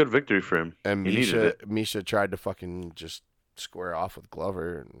here. It's a good victory for him. And Misha tried to fucking just square off with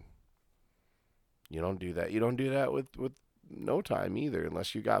Glover, and you don't do that. You don't do that with no time either,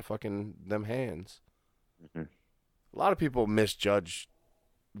 unless you got fucking them hands. Mm-hmm. A lot of people misjudge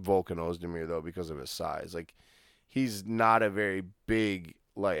Volkan Ozdemir though because of his size. Like, he's not a very big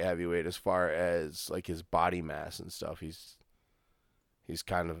light heavyweight as far as like his body mass and stuff. He's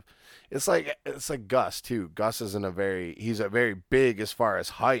kind of, it's like Gus too. Gus isn't he's a very big as far as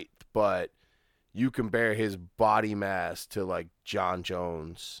height, but you compare his body mass to like John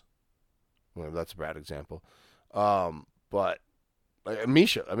Jones. Well, that's a bad example. But like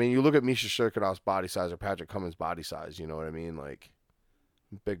Misha, I mean, you look at Misha Shirkinov's body size or Patrick Cummins' body size, you know what I mean? Like,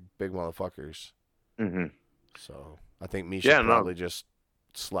 big motherfuckers. Mm-hmm. So I think Misha probably just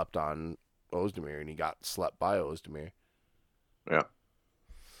slept on Ozdemir, and he got slept by Ozdemir. Yeah.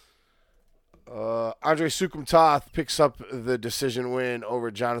 Andre Sukumtoth picks up the decision win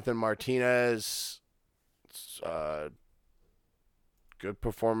over Jonathan Martinez. Good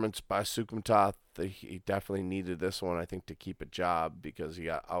performance by Sukumtoth. He definitely needed this one, I think, to keep a job because he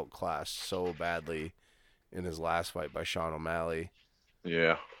got outclassed so badly in his last fight by Sean O'Malley.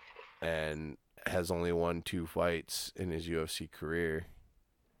 Yeah. And has only won 2 fights in his UFC career.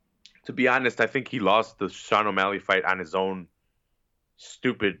 To be honest, I think he lost the Sean O'Malley fight on his own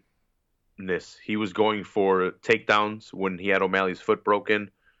stupidness. He was going for takedowns when he had O'Malley's foot broken.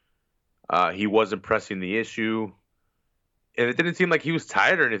 He wasn't pressing the issue. And it didn't seem like he was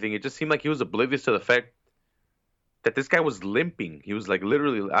tired or anything. It just seemed like he was oblivious to the fact that this guy was limping. He was like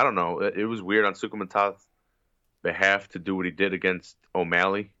literally, I don't know. It was weird on Sukumtoth's behalf to do what he did against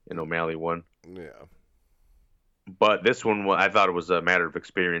O'Malley, and O'Malley won. Yeah. But this one, I thought it was a matter of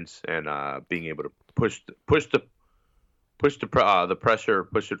experience and being able to push the pressure,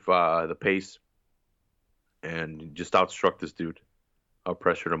 push it the pace, and just outstruck this dude.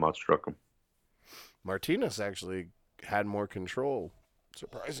 Outpressured him, outstruck him. Martinez actually had more control,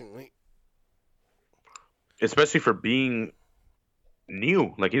 surprisingly. Especially for being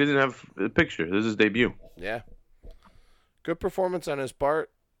new. Like, he doesn't have a picture. This is his debut. Yeah. Good performance on his part,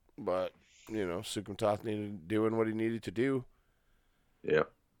 but, you know, Sukumtoth needed doing what he needed to do. Yeah.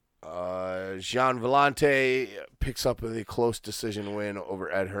 Jean Vellante picks up a close decision win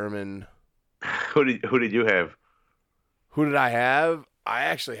over Ed Herman. Who did you have? Who did I have? I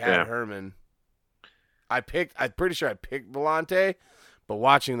actually had Herman. I'm pretty sure I picked Vellante, but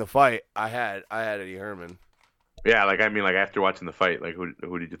watching the fight, I had Eddie Herman. Yeah, like after watching the fight, like who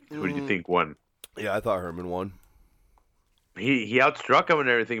did you think won? Yeah, I thought Herman won. He outstruck him and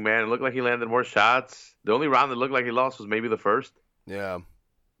everything, man. It looked like he landed more shots. The only round that looked like he lost was maybe the first. Yeah.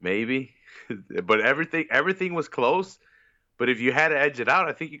 Maybe. But everything was close. But if you had to edge it out,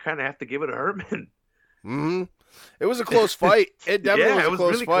 I think you kind of have to give it to Herman. Mm-hmm. It was a close fight. It definitely was a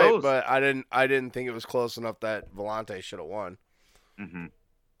close really fight, close. but I didn't think it was close enough that Vellante should have won. Mm-hmm.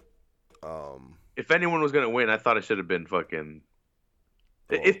 Um, if anyone was gonna win, I thought it should have been fucking.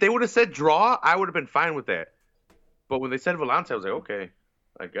 If they would have said draw, I would have been fine with that. But when they said Vellante, I was like, okay,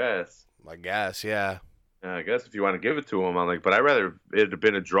 I guess. Yeah. I guess if you want to give it to him, I'm like, but I'd rather it have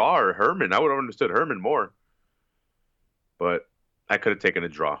been a draw or Herman. I would have understood Herman more. But I could have taken a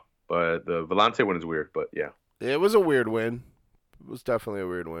draw. But the Vellante one is weird. But yeah. It was a weird win. It was definitely a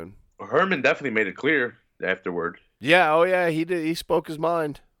weird win. Herman definitely made it clear afterward. Yeah, oh yeah, he did. He spoke his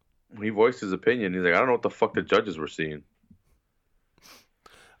mind. He voiced his opinion. He's like, I don't know what the fuck the judges were seeing.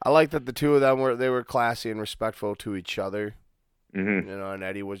 I like that the two of them were classy and respectful to each other. Mm-hmm. You know, and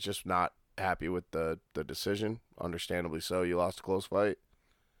Eddie was just not happy with the decision. Understandably so. You lost a close fight.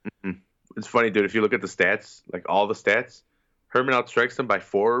 Mm-hmm. It's funny, dude. If you look at the stats, like all the stats, Herman outstrikes him by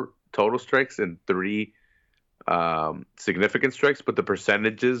 4 total strikes and 3 significant strikes, but the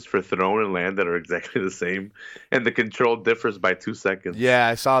percentages for thrown and landed are exactly the same, and the control differs by 2 seconds. Yeah,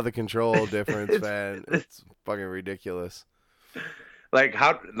 I saw the control difference, man. It's fucking ridiculous. Like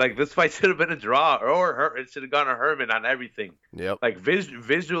this fight should have been a draw, or it should have gone to Herman on everything. Yep. Like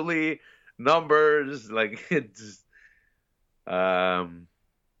visually, numbers, like it's yeah.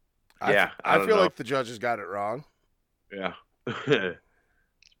 I feel like the judges got it wrong. Yeah, it's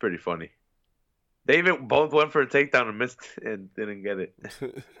pretty funny. They even both went for a takedown and missed and didn't get it.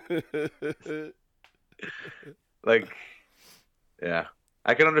 Like, yeah,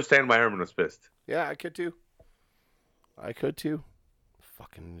 I can understand why Herman was pissed. Yeah, I could too.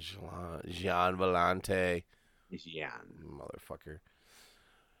 Fucking Jean Vellante. Yeah, Motherfucker.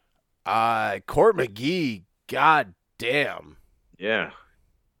 Court McGee, god damn. Yeah.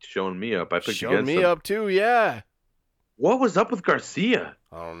 Showing me up. I picked Showing me up too, yeah. What was up with Garcia?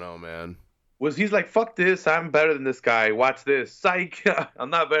 I don't know, man. Was he's like, fuck this, I'm better than this guy. Watch this. Psych. I'm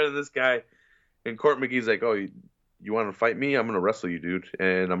not better than this guy. And Court McGee's like, oh, you want to fight me? I'm going to wrestle you, dude.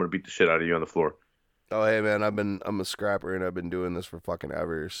 And I'm going to beat the shit out of you on the floor. Oh, hey, man, I'm a scrapper, and I've been doing this for fucking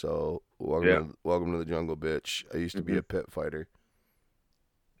ever, so welcome to the jungle, bitch. I used to be a pit fighter.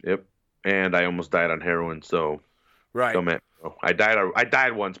 Yep. And I almost died on heroin, so right. Come at me, bro. I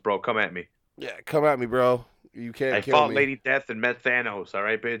died once, bro. Come at me. Yeah, come at me, bro. You can't kill me. I fought Lady Death and met Thanos, all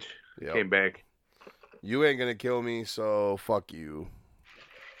right, bitch? Yep. Came back. You ain't going to kill me, so fuck you.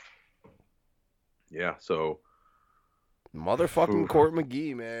 Yeah, so. Motherfucking Court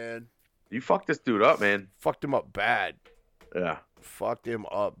McGee, man. You fucked this dude up, man. Fucked him up bad. Yeah. Fucked him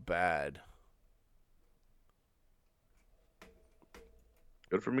up bad.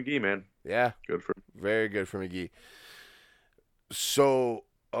 Good for McGee, man. Yeah. Good for very good for McGee. So,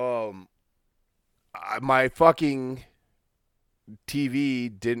 my fucking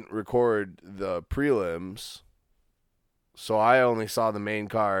TV didn't record the prelims, so I only saw the main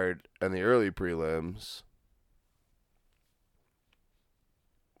card and the early prelims.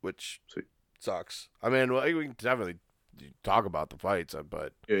 Which sucks. I mean, we can definitely talk about the fights,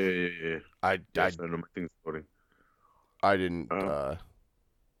 but yeah. I know my thing's loading. I didn't. I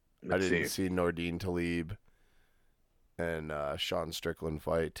didn't see Nordine Talib and Sean Strickland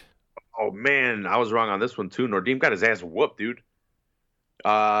fight. Oh man, I was wrong on this one too. Nordine got his ass whooped, dude.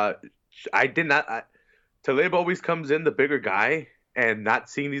 I did not. Talib always comes in the bigger guy, and not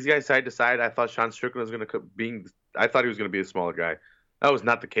seeing these guys side to side, I thought Sean Strickland was gonna I thought he was gonna be a smaller guy. That was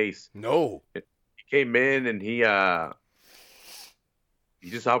not the case. No. He came in and he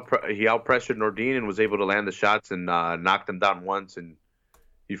just out-pressured Nordine and was able to land the shots and knocked him down once, and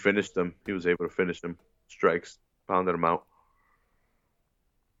he finished him. He was able to finish him. Strikes. Pounded him out.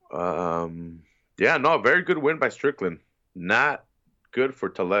 Very good win by Strickland. Not good for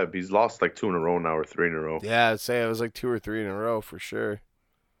Taleb. He's lost like 2 in a row now or 3 in a row. Yeah, I'd say it was like 2 or 3 in a row for sure.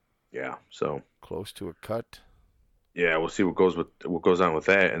 Yeah, so. Close to a cut. Yeah, we'll see what goes on with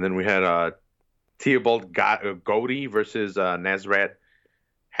that. And then we had Theobald Gody versus Nasrat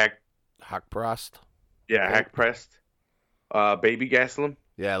Haqparast. Yeah, Haqparast. Baby Gastelum.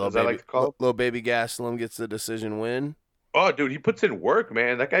 Yeah, little baby Gastelum gets the decision win. Oh, dude, he puts in work,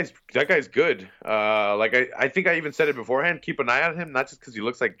 man. That guy's good. I think I even said it beforehand. Keep an eye on him, not just because he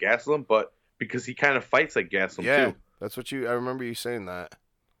looks like Gastelum, but because he kind of fights like Gastelum too. That's what I remember you saying that.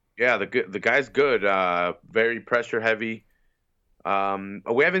 Yeah, the guy's good. Very pressure heavy.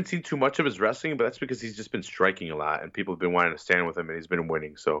 We haven't seen too much of his wrestling, but that's because he's just been striking a lot, and people have been wanting to stand with him, and he's been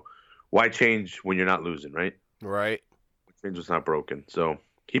winning. So why change when you're not losing, right? Right. Change was not broken. So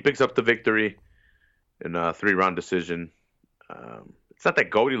he picks up the victory in a 3-round decision. It's not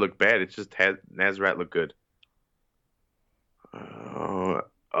that Gody looked bad. It's just Nasrat looked good.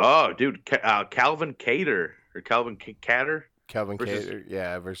 Dude, Calvin Cater or Calvin Cater. Calvin Cater,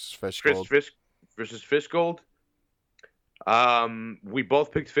 yeah, versus Fishgold. Versus Fishgold. We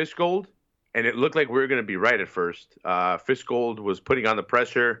both picked Fishgold, and it looked like we were going to be right at first. Fishgold was putting on the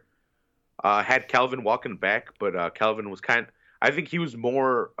pressure, had Calvin walking back, but Calvin was I think he was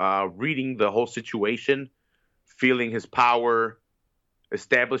more reading the whole situation, feeling his power,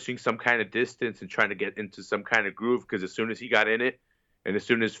 establishing some kind of distance, and trying to get into some kind of groove, because as soon as he got in it, and as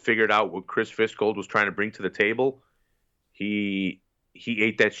soon as figured out what Chris Fishgold was trying to bring to the table, he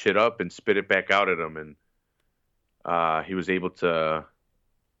ate that shit up and spit it back out at him, and he was able to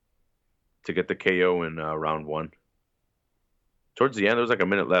get the KO in round 1. towards the end. There was like a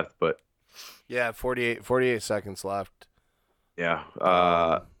minute left, but Yeah, 48 seconds left.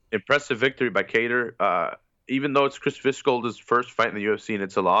 yeah. Impressive victory by Cater. Even though it's Chris Fishgold's first fight in the UFC and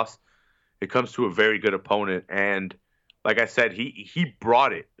it's a loss, it comes to a very good opponent. And like I said, he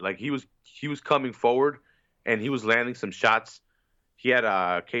brought it. Like he was coming forward and he was landing some shots. He had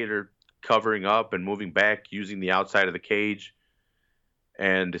Cater covering up and moving back using the outside of the cage.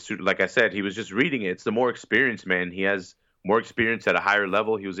 And like I said, he was just reading it. It's the more experienced man. He has more experience at a higher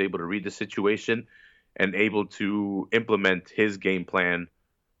level. He was able to read the situation and able to implement his game plan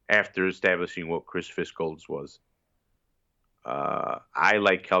after establishing what Chris Fishgold's was. I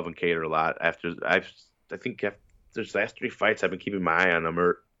like Calvin Kattar a lot. I think after his last 3 fights, I've been keeping my eye on him.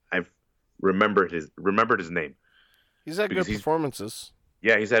 Or I've remembered his name. He's had good performances.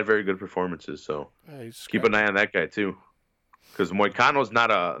 Yeah, he's had very good performances. So keep an eye on that guy too, because Moicano's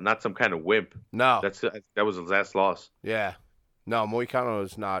not some kind of wimp. No, that was his last loss. Yeah, no, Moicano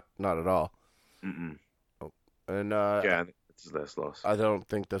is not at all. Mm-mm. And yeah, that's his last loss. I don't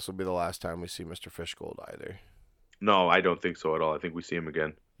think this will be the last time we see Mr. Fishgold either. No, I don't think so at all. I think we see him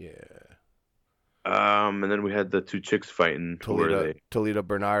again. Yeah. And then we had the 2 chicks fighting. Toledo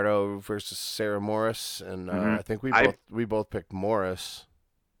Bernardo versus Sarah Morris, and I think we both picked Morris.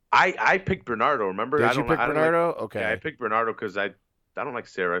 I picked Bernardo. Remember? Did you pick Bernardo? Okay. Yeah, I picked Bernardo because I don't like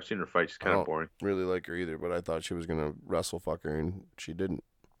Sarah. I've seen her fight. She's kind of boring. Really like her either, but I thought she was gonna wrestle fuck her, and she didn't.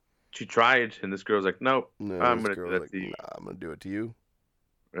 She tried, and this girl's like, nope. No, I'm gonna do that to you. Nah, I'm gonna do it to you.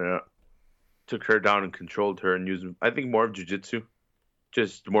 Yeah. Took her down and controlled her and used, I think, more of jiu-jitsu.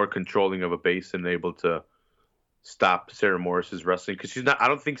 Just more controlling of a base and able to stop Sarah Morris's wrestling. Because I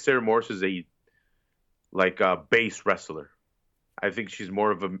don't think Sarah Morris is a base wrestler. I think she's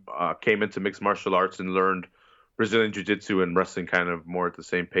more of a, came into mixed martial arts and learned Brazilian jiu-jitsu and wrestling kind of more at the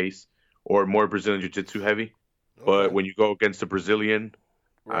same pace. Or more Brazilian jiu-jitsu heavy. Okay. But when you go against a Brazilian,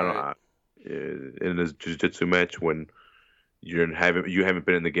 right. I don't know, in a jiu-jitsu match, when you haven't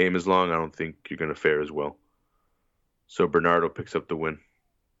been in the game as long, I don't think you're going to fare as well. So Bernardo picks up the win.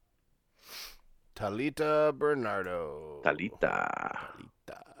 Talita Bernardo. Talita.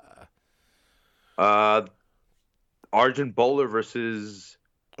 Arjun Bowler versus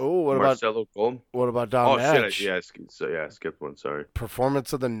Marcelo Golm. What about Don Madge? Shit. I skipped one. Sorry.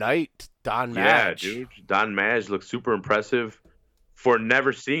 Performance of the night, Don Madge. Yeah, dude. Don Madge looks super impressive. For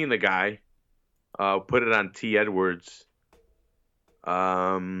never seeing the guy, put it on T. Edwards. Yeah,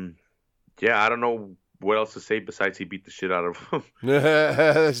 I don't know what else to say besides he beat the shit out of him.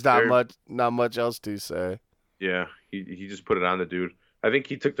 There's not much else to say. Yeah, he just put it on the dude. I think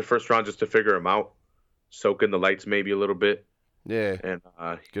he took the first round just to figure him out, soak in the lights maybe a little bit. Yeah, and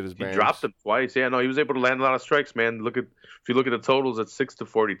get his bearings. He dropped him twice. Yeah, no, he was able to land a lot of strikes, man. If you look at the totals, it's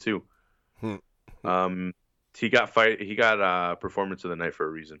 6-42. He got performance of the night for a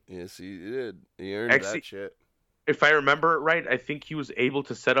reason. Yes, he did. He earned that shit. If I remember it right, I think he was able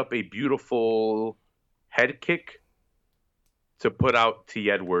to set up a beautiful head kick to put out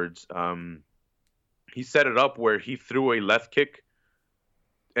T. Edwards. He set it up where he threw a left kick,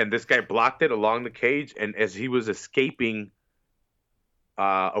 and this guy blocked it along the cage. And as he was escaping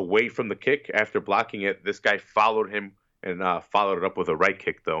away from the kick after blocking it, this guy followed him and followed it up with a right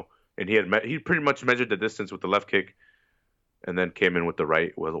kick, though. And he pretty much measured the distance with the left kick, and then came in with the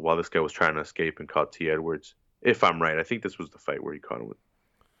right while this guy was trying to escape and caught T. Edwards. If I'm right, I think this was the fight where he caught him with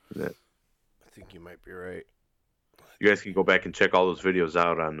that. I think you might be right. You guys can go back and check all those videos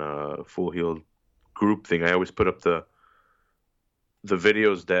out on Full Heel group thing. I always put up the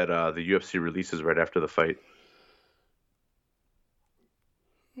videos that the UFC releases right after the fight.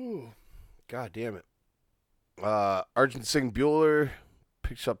 God damn it. Arjun Singh Bueller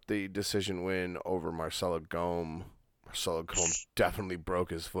picks up the decision win over Marcelo Golm. Marcelo Golm definitely broke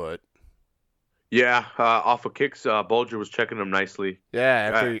his foot. Yeah, off of kicks, Bulger was checking him nicely.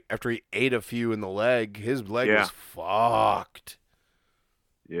 Yeah, after he ate a few in the leg, his leg was fucked.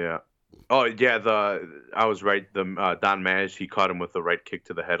 Yeah. Oh, yeah, I was right. The Don Madge, he caught him with the right kick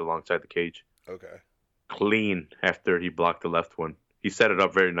to the head alongside the cage. Okay. Clean after he blocked the left one. He set it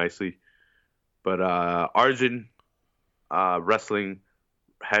up very nicely. But Arjun, wrestling,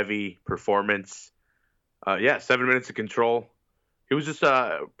 heavy performance. 7 minutes of control. He was just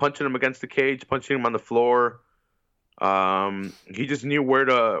punching him against the cage, punching him on the floor. He just knew where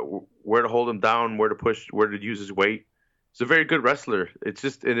to hold him down, where to push, where to use his weight. He's a very good wrestler. It's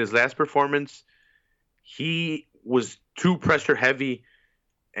just in his last performance, he was too pressure heavy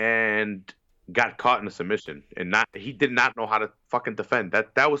and got caught in a submission, and he did not know how to fucking defend.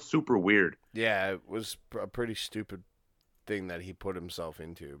 That was super weird. Yeah, it was a pretty stupid thing that he put himself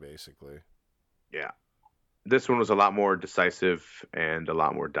into, basically. Yeah. This one was a lot more decisive and a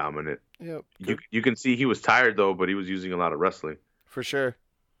lot more dominant. Yep. You can see he was tired though, but he was using a lot of wrestling. For sure.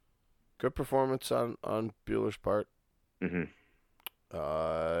 Good performance on Bueller's part. Mm-hmm.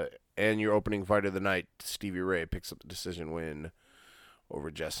 And your opening fight of the night, Stevie Ray picks up the decision win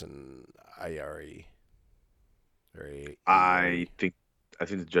over Jessen Ayari. I think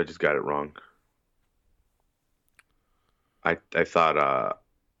the judges got it wrong. I thought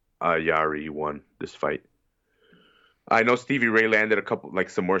Ayari won this fight. I know Stevie Ray landed a couple, like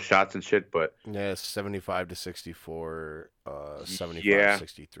some more shots and shit, but 75-64,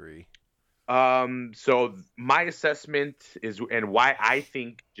 75-63. So my assessment is, and why I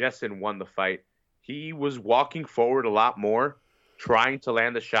think Jessen won the fight, he was walking forward a lot more, trying to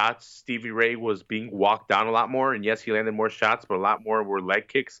land the shots. Stevie Ray was being walked down a lot more, and yes, he landed more shots, but a lot more were leg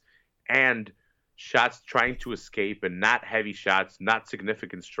kicks and shots trying to escape, and not heavy shots, not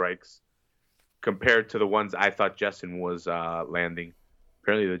significant strikes, compared to the ones I thought Jessen was landing.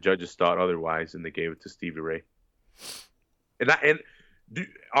 Apparently the judges thought otherwise, and they gave it to Stevie Ray.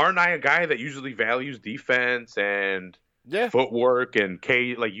 Aren't I a guy that usually values defense and footwork and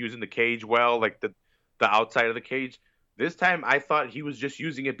cage, like using the cage well, like the outside of the cage? This time I thought he was just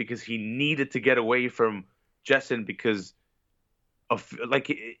using it because he needed to get away from Jessen because of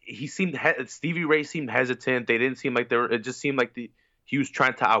Stevie Ray seemed hesitant. They didn't seem like they were. It just seemed like he was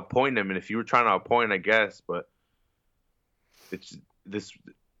trying to outpoint him, and if you were trying to outpoint, I guess, but it's this.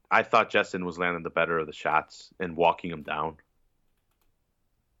 I thought Jessen was landing the better of the shots and walking him down.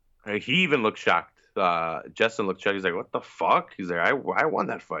 He even looked shocked. Jessen looked shocked. He's like, "What the fuck?" He's like, "I won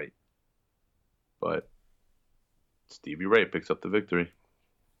that fight," but Stevie Ray picks up the victory.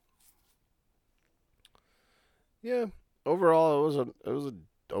 Yeah, overall, it was a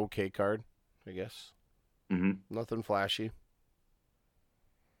okay card, I guess. Mm-hmm. Nothing flashy,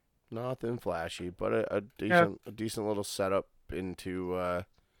 but a decent little setup into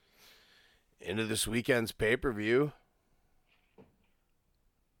this weekend's pay-per-view.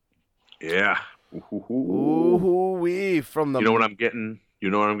 Yeah. Ooh-wee from the. You know what I'm getting? You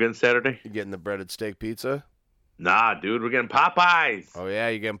know what I'm getting Saturday? You getting the breaded steak pizza? Nah, dude, we're getting Popeyes. Oh yeah,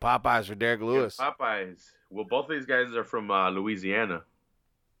 you're getting Popeyes for Derek Lewis. Popeyes. Well, both of these guys are from Louisiana,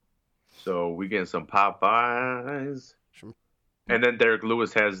 so we getting some Popeyes. Sure. And then Derek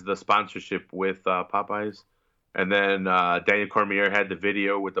Lewis has the sponsorship with Popeyes, and then Daniel Cormier had the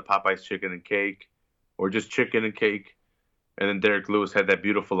video with the Popeyes chicken and cake, or just chicken and cake. And then Derek Lewis had that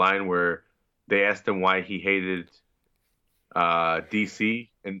beautiful line where they asked him why he hated DC,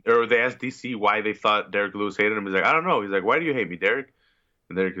 or they asked DC why they thought Derek Lewis hated him. He's like, I don't know. He's like, why do you hate me, Derek?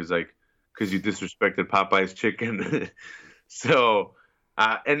 And Derek was like, because you disrespected Popeye's chicken. So,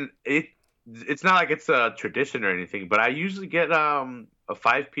 and it's not like it's a tradition or anything, but I usually get a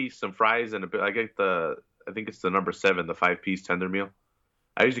 5-piece, some fries, and a bit. I think it's the number 7, the 5-piece tender meal.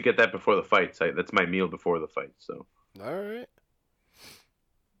 I usually get that before the fights. That's my meal before the fight. So. All right.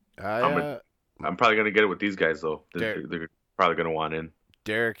 I'm probably gonna get it with these guys though. They're probably gonna want in.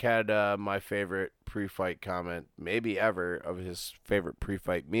 Derek had my favorite pre-fight comment, maybe ever, of his favorite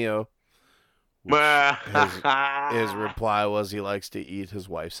pre-fight meal. His reply was he likes to eat his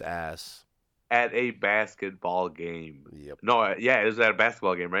wife's ass at a basketball game. Yep. No, it was at a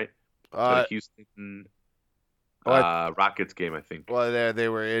basketball game, right? At a Houston Rockets game, I think. Well, they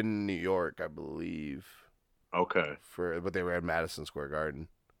were in New York, I believe. Okay. But they were at Madison Square Garden.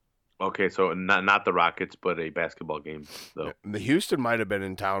 Okay, so not the Rockets, but a basketball game, though. The Houston might have been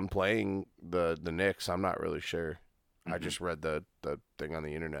in town playing the Knicks. I'm not really sure. Mm-hmm. I just read the thing on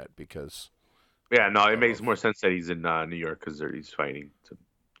the internet because. Yeah, no, it makes more sense that he's in New York because he's fighting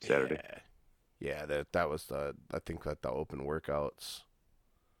Saturday. Yeah, that was I think that the open workouts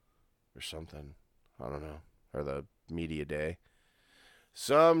or something. I don't know, or the media day.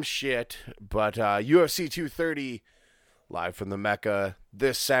 Some shit, but UFC 230 live from the Mecca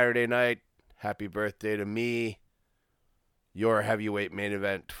this Saturday night. Happy birthday to me. Your heavyweight main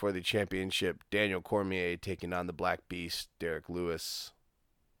event for the championship, Daniel Cormier taking on the Black Beast, Derek Lewis.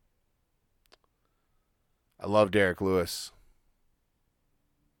 I love Derek Lewis.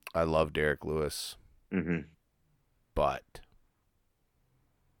 Mm-hmm. But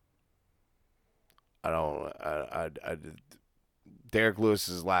Derek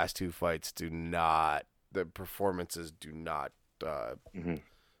Lewis's last 2 fights the performances do not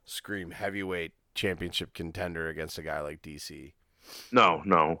scream heavyweight championship contender against a guy like DC.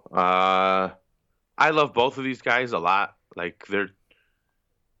 No. I love both of these guys a lot. Like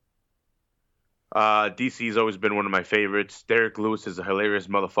DC's always been one of my favorites. Derek Lewis is a hilarious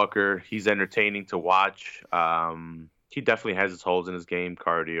motherfucker. He's entertaining to watch. He definitely has his holes in his game,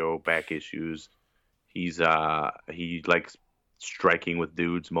 cardio, back issues. He likes striking with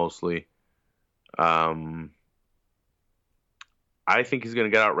dudes mostly. I think he's gonna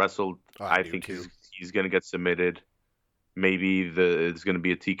get out wrestled. I think he's gonna get submitted. Maybe it's gonna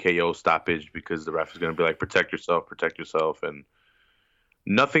be a TKO stoppage because the ref is gonna be like, protect yourself, and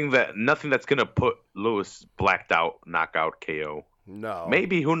nothing that's gonna put Lewis blacked out, knockout, KO. No.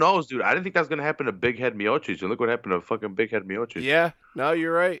 Maybe, who knows, dude? I didn't think that was gonna happen to Big Head Miocic, and look what happened to fucking Big Head Miocic. Yeah, no,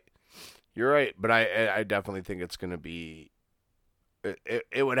 you're right. You're right, but I definitely think it's gonna be.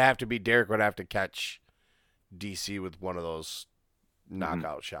 It would have to be Derek would have to catch DC with one of those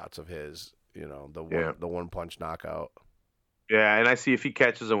knockout shots of his. You know, the one punch knockout. Yeah, and I see if he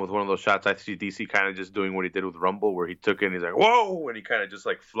catches him with one of those shots, I see DC kind of just doing what he did with Rumble, where he took it and he's like, whoa, and he kind of just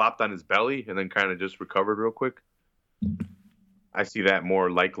like flopped on his belly and then kind of just recovered real quick. I see that more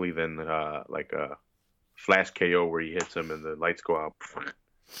likely than like a flash KO where he hits him and the lights go out.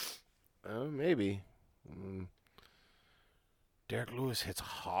 Maybe. Derek Lewis hits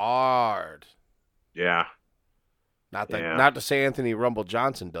hard. Yeah. Not to say Anthony Rumble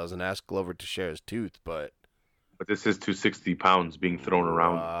Johnson doesn't. Ask Glover to share his tooth, but this is 260 pounds being thrown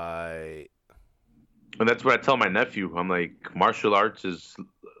around. Right. And that's what I tell my nephew. I'm like, martial arts is,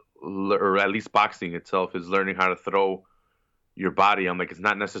 or at least boxing itself, is learning how to throw your body. I'm like, it's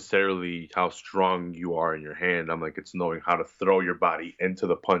not necessarily how strong you are in your hand. I'm like, it's knowing how to throw your body into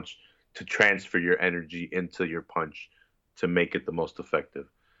the punch to transfer your energy into your punch to make it the most effective.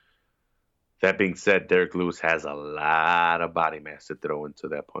 That being said, Derek Lewis has a lot of body mass to throw into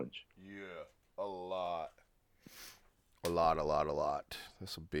that punch. Yeah, a lot. A lot.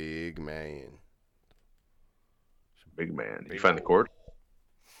 That's a big man. It's a big man. Did you find the cord?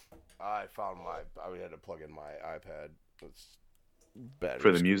 I found I had to plug in my iPad. It's better.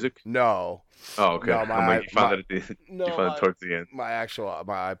 For the music? No. Oh, okay. No, you found it towards the end. My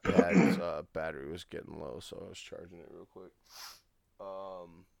iPad's battery was getting low, so I was charging it real quick.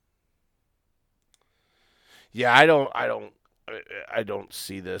 Yeah, I don't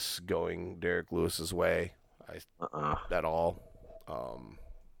see this going Derek Lewis's way. At all.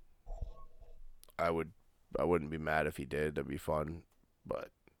 I wouldn't be mad if he did. That'd be fun, but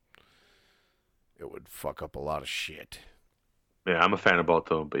it would fuck up a lot of shit. Yeah, I'm a fan of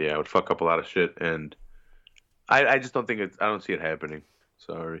both of them, but yeah, it would fuck up a lot of shit, and I just don't think I don't see it happening.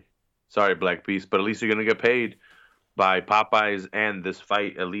 Sorry, Black Beast, but at least you're gonna get paid by Popeyes and this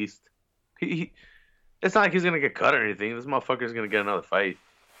fight. At least it's not like he's gonna get cut or anything. This motherfucker's gonna get another fight.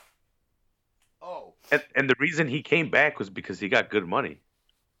 Oh. And the reason he came back was because he got good money.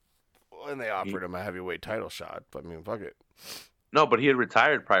 Well, and they offered him a heavyweight title shot. I mean, fuck it. No, but he had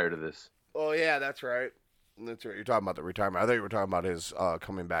retired prior to this. Oh, yeah, that's right. That's right. You're talking about the retirement. I thought you were talking about his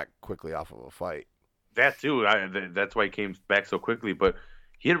coming back quickly off of a fight. That, too. That's why he came back so quickly. But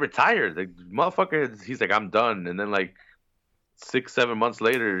he had retired. The motherfucker, he's like, I'm done. And then, like, 6-7 months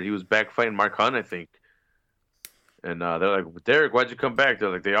later, he was back fighting Mark Hunt, I think. And they're like, Derek, why'd you come back?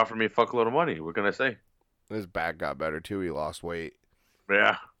 They're like, they offered me a fuckload of money. What can I say? His back got better, too. He lost weight.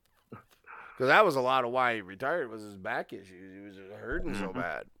 Yeah. Because that was a lot of why he retired was his back issues. He was hurting so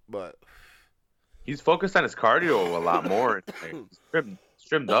bad. But he's focused on his cardio a lot more.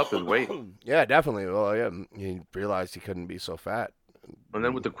 Trimmed up his weight. Yeah, definitely. Well, yeah, he realized he couldn't be so fat. And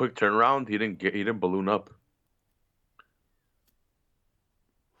then with the quick turnaround, he didn't balloon up.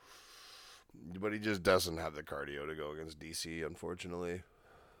 But he just doesn't have the cardio to go against DC, unfortunately.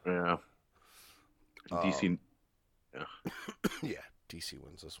 Yeah. DC. Yeah. Yeah, DC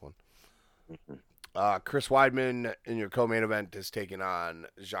wins this one. Chris Weidman in your co-main event is taking on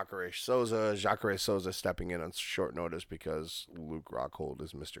Jacare Souza. Jacare Souza stepping in on short notice because Luke Rockhold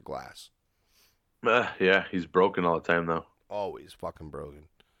is Mr. Glass. Yeah, he's broken all the time now. Always fucking broken.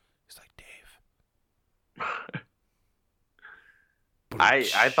 He's like Dave.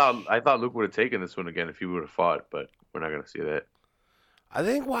 I thought Luke would have taken this one again if he would have fought, but we're not gonna see that. I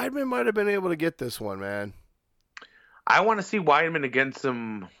think Weidman might have been able to get this one, man. I want to see Weidman against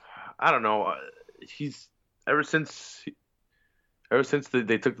him. I don't know. He's ever since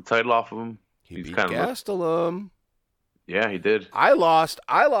they took the title off of him. He beat Gastelum. Yeah, he did. I lost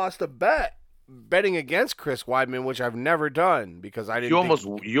a betting against Chris Weidman, which I've never done because I didn't.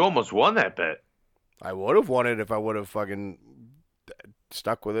 You almost won that bet. I would have won it if I would have fucking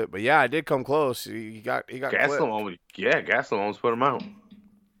stuck with it. But yeah, I did come close. He got Gastelum. Gastelum almost put him out.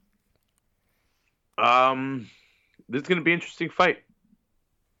 This is gonna be an interesting fight.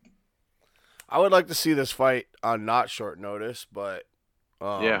 I would like to see this fight on not short notice, but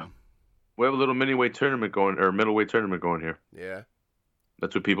yeah, we have a little middleweight tournament going here. Yeah,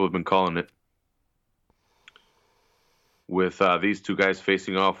 that's what people have been calling it. With these two guys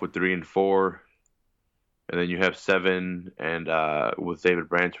facing off with 3 and 4, And then you have 7 and with David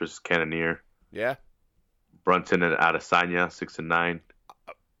Branch versus Cannonier. Yeah. Brunson and Adesanya 6 and 9.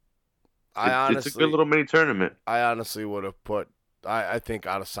 It's a good little mini tournament. I honestly would have put. I think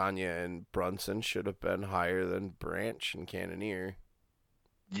Adesanya and Brunson should have been higher than Branch and Cannonier.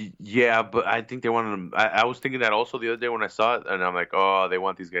 Yeah, but I think they wanted them. I was thinking that also the other day when I saw it, and I'm like, oh, they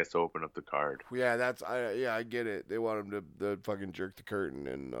want these guys to open up the card. Yeah, I get it. They want them to fucking jerk the curtain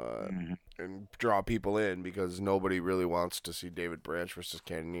and draw people in because nobody really wants to see David Branch versus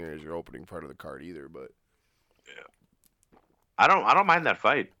Cannonier as your opening part of the card either. But yeah, I don't mind that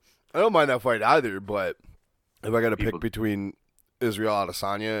fight. I don't mind that fight either. But if I got to pick between Israel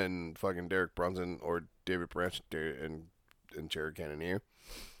Adesanya and fucking Derek Brunson or David Branch and Jared Cannonier,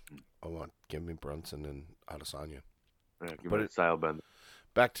 give me Brunson and Adesanya. Yeah, give me a style bend.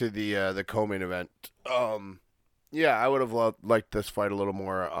 Back to the co-main event. Yeah, I would have liked this fight a little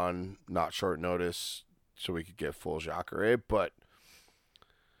more on not short notice, so we could get full Jacare. But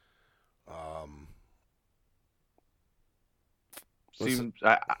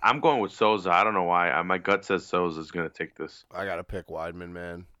I'm going with Souza. I don't know why. My gut says Souza's gonna take this. I gotta pick Weidman,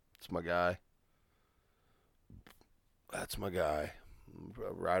 man. It's my guy. That's my guy.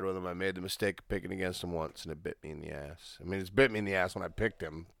 Ride with him. I made the mistake of picking against him once, and it bit me in the ass. I mean, it's bit me in the ass when I picked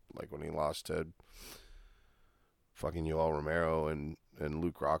him, like when he lost to fucking Yoel Romero and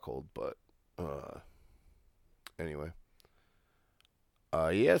Luke Rockhold. But anyway,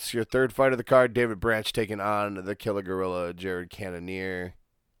 yes, your third fight of the card: David Branch taking on the Killer Gorilla, Jared Cannonier.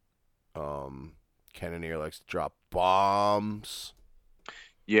 Cannonier likes to drop bombs.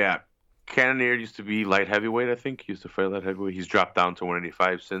 Yeah. Cannonier used to be light heavyweight, I think. He used to fight light heavyweight. He's dropped down to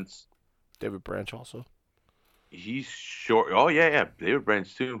 185 since. David Branch also. He's short. Oh, yeah. David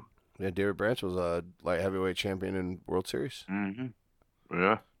Branch, too. Yeah, David Branch was a light heavyweight champion in World Series. Mm-hmm.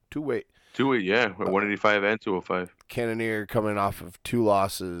 Yeah. Two-weight, yeah. 185 and 205. Cannonier coming off of 2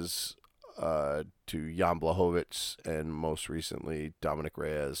 losses to Jan Blachowicz and most recently Dominic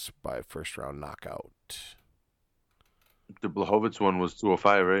Reyes by first-round knockout. The Blachowicz one was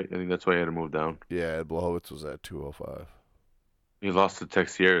 205, right? I think that's why he had to move down. Yeah, Blachowicz was at 205. He lost to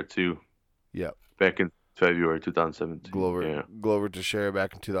Teixeira, too. Yep. Back in February 2017. Glover Teixeira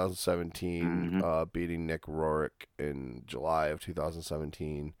back in 2017, beating Nick Rourke in July of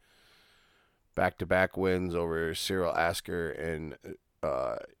 2017. Back-to-back wins over Cyril Asker and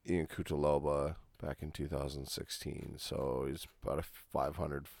Ian Cutelaba back in 2016. So he's about a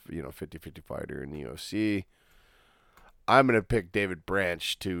 500, 50-50 fighter in the UFC. I'm going to pick David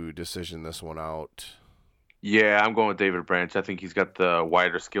Branch to decision this one out. Yeah, I'm going with David Branch. I think he's got the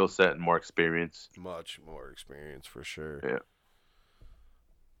wider skill set and more experience. Much more experience, for sure. Yeah.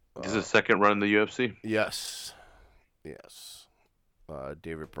 This is his second run in the UFC? Yes.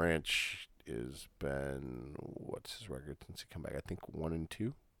 David Branch has been, what's his record since he come back? I think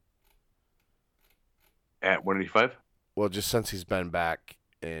 1-2. At 185? Well, just since he's been back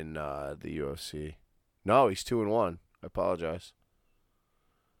in the UFC. No, he's 2-1. I apologize.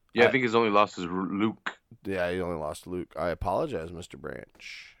 Yeah, I think his only loss is Luke. Yeah, he only lost to Luke. I apologize, Mr.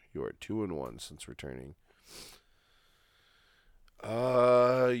 Branch. You are 2-1 since returning.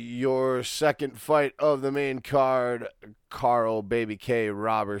 Your second fight of the main card, Carl Baby K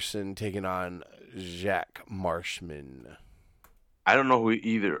Robertson taking on Jack Marshman. I don't know who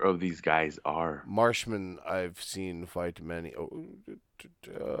either of these guys are. Marshman, I've seen fight many.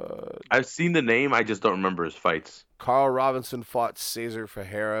 I've seen the name. I just don't remember his fights. Carl Robinson fought Cesar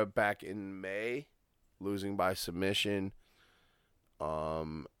Ferreira back in May, losing by submission.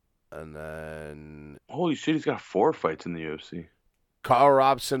 And then holy shit, he's got 4 fights in the UFC. Carl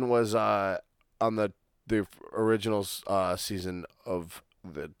Robinson was on the original season of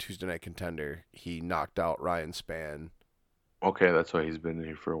the Tuesday Night Contender. He knocked out Ryan Spann. Okay, that's why he's been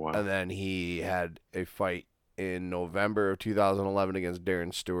here for a while. And then he had a fight in November of 2011 against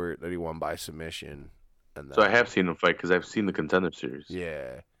Darren Stewart that he won by submission. And then, so I have seen him fight because I've seen the Contender Series.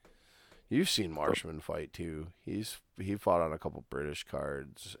 Yeah. You've seen Marshman fight, too. He fought on a couple British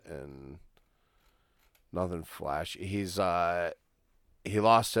cards and nothing flashy. He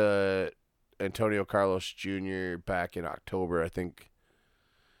lost to Antonio Carlos Jr. back in October, I think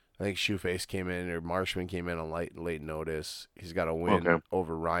Shoeface came in, or Marshman came in on late notice. He's got a win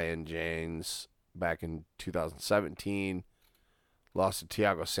over Ryan James back in 2017. Lost to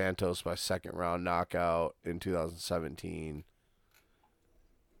Thiago Santos by second round knockout in 2017.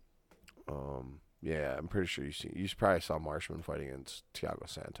 Yeah, I'm pretty sure you probably saw Marshman fighting against Thiago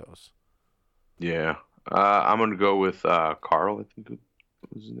Santos. Yeah, I'm gonna go with Carl. I think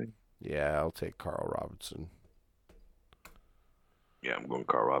was his name. Yeah, I'll take Carl Robinson. Yeah, I'm going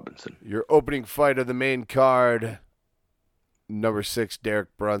Carl Robinson. Your opening fight of the main card, number 6,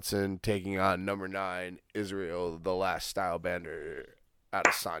 Derek Brunson, taking on number 9, Israel, the Last Stylebender,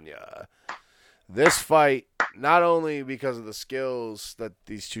 Adesanya. This fight, not only because of the skills that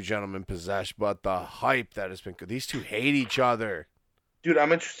these two gentlemen possess, but the hype that has been good. These two hate each other. Dude,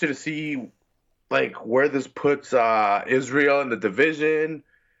 I'm interested to see like where this puts Israel in the division,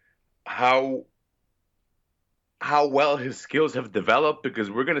 how well his skills have developed,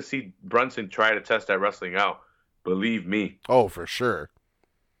 because we're gonna see Brunson try to test that wrestling out. Believe me. Oh, for sure.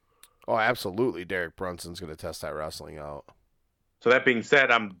 Oh, absolutely. Derek Brunson's going to test that wrestling out. So that being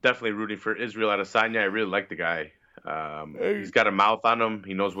said, I'm definitely rooting for Israel Adesanya. I really like the guy. He's got a mouth on him.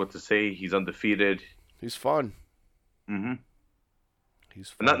 He knows what to say. He's undefeated. He's fun. Mm-hmm. He's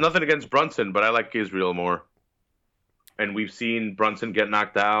fun. Nothing against Brunson, but I like Israel more. And we've seen Brunson get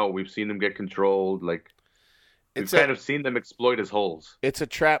knocked out. We've seen him get controlled. Like, we've kind of seen them exploit his holes. It's a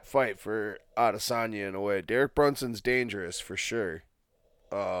trap fight for Adesanya in a way. Derek Brunson's dangerous for sure.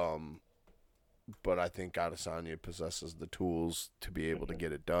 But I think Adesanya possesses the tools to be able to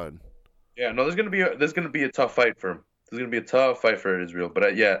get it done. Yeah, no, there's gonna be a tough fight for him. There's gonna be a tough fight for Israel, but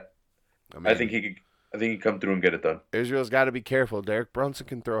I think he could come through and get it done. Israel's got to be careful. Derek Brunson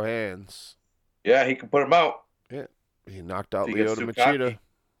can throw hands. Yeah, he can put him out. Yeah, he knocked out Lyoto Machida.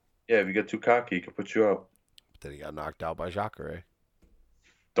 Yeah, if you get too cocky, he can put you out. But then he got knocked out by Jacare.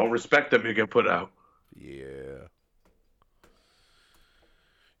 Don't respect him, you get put out. Yeah.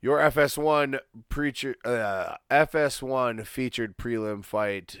 Your FS1 featured prelim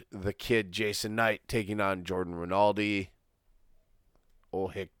fight, the kid Jason Knight taking on Jordan Rinaldi.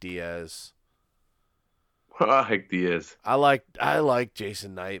 Old Hick Diaz. Hick Diaz. I like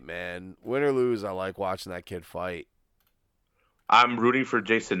Jason Knight, man. Win or lose, I like watching that kid fight. I'm rooting for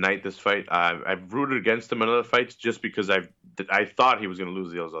Jason Knight this fight. I've rooted against him in other fights just because I thought he was going to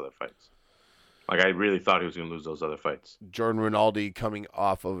lose those other fights. Like, I really thought he was going to lose those other fights. Jordan Rinaldi coming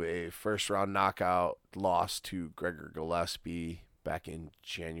off of a first-round knockout loss to Gregor Gillespie back in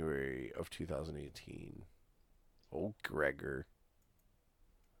January of 2018. Oh, Gregor.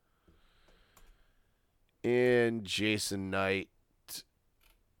 And Jason Knight,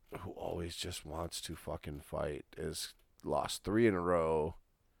 who always just wants to fucking fight, is lost 3 in a row.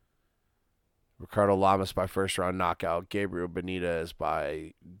 Ricardo Lamas by first-round knockout. Gabriel Benitez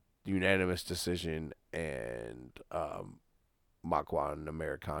by unanimous decision, and Makwan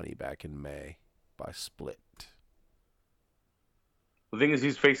Americani back in May by split. The thing is,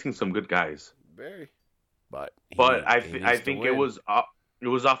 he's facing some good guys. Very. But I think it was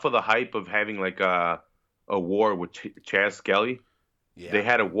off of the hype of having like a war with Chaz Skelly. Yeah. They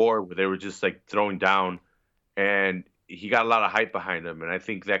had a war where they were just like throwing down, and he got a lot of hype behind him, and I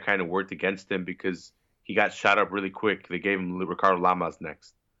think that kind of worked against him because he got shot up really quick. They gave him Ricardo Lamas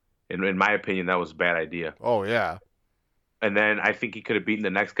next. In my opinion, that was a bad idea. Oh, yeah. And then I think he could have beaten the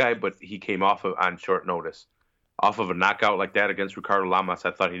next guy, but he came off on short notice. Off of a knockout like that against Ricardo Lamas,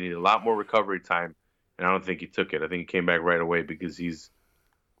 I thought he needed a lot more recovery time, and I don't think he took it. I think he came back right away because he's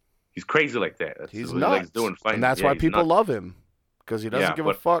crazy like that. He's nuts. And that's why people love him, because he doesn't give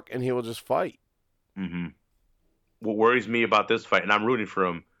a fuck, and he will just fight. Mm-hmm. What worries me about this fight, and I'm rooting for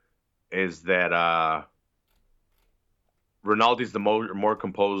him, is that Rinaldi's the more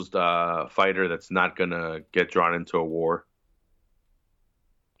composed fighter that's not going to get drawn into a war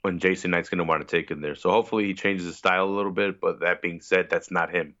when Jason Knight's going to want to take him there. So hopefully he changes his style a little bit, but that being said, that's not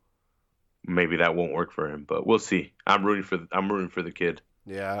him. Maybe that won't work for him, but we'll see. I'm rooting for the kid.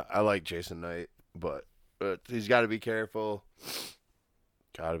 Yeah, I like Jason Knight, but he's got to be careful.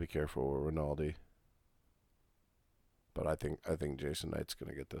 Got to be careful with Rinaldi. But I think Jason Knight's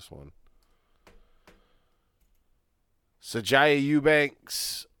going to get this one. Sajaya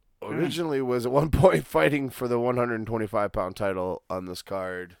Eubanks originally was at one point fighting for the 125-pound title on this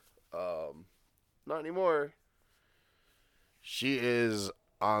card. Not anymore. She is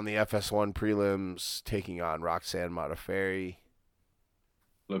on the FS1 prelims taking on Roxanne Modafferi.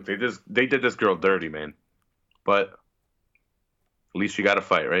 Look, they did this girl dirty, man. But at least she got a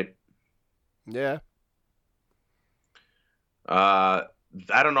fight, right? Yeah.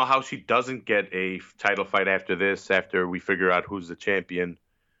 I don't know how she doesn't get a title fight after this, after we figure out who's the champion.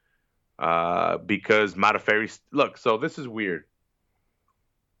 Because Modafferi... Look, so this is weird.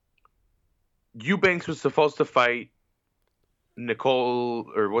 Eubanks was supposed to fight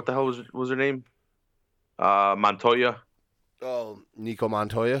Nicole... Or what the hell was her name? Montoya. Oh, Nico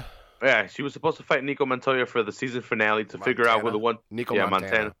Montoya? Yeah, she was supposed to fight Nico Montoya for the season finale to figure out who the one...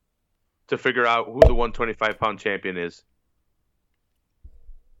 Montana. To figure out who the 125-pound champion is.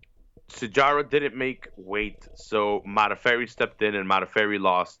 Sajara didn't make weight, so Modafferi stepped in and Modafferi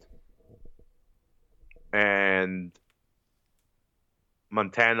lost. And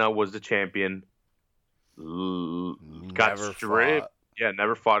Montana was the champion. Got Never stripped. fought. Yeah,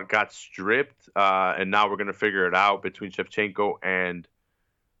 never fought. Got stripped. And now we're gonna figure it out between Shevchenko and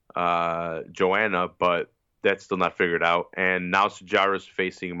Joanna, but that's still not figured out. And now Sajara's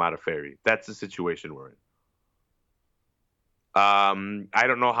facing Modafferi. That's the situation we're in. I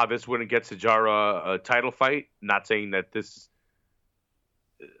don't know how this wouldn't get Sajara a title fight. Not saying that this,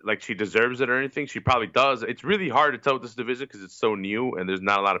 like, she deserves it or anything. She probably does. It's really hard to tell with this division because it's so new and there's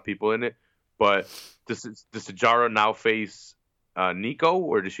not a lot of people in it. But does Sajara now face Nico,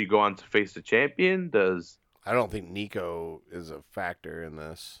 or does she go on to face the champion? I don't think Nico is a factor in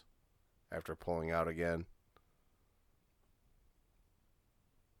this after pulling out again.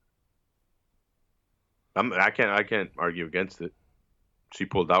 I can't argue against it. She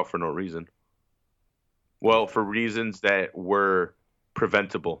pulled out for no reason. Well, for reasons that were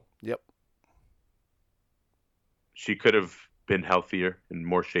preventable. Yep. She could have been healthier and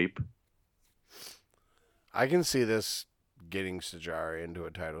more shape. I can see this getting Sajara into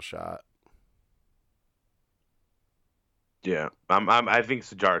a title shot. Yeah, I think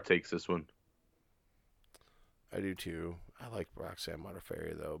Sajara takes this one. I do too. I like Roxanne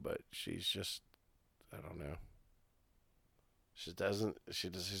Modafferi though, but she's just, I don't know. She's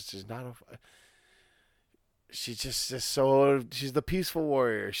not a. She's just so. She's the peaceful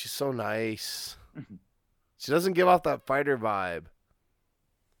warrior. She's so nice. She doesn't give off that fighter vibe,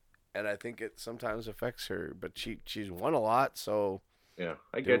 and I think it sometimes affects her. But she's won a lot, so yeah,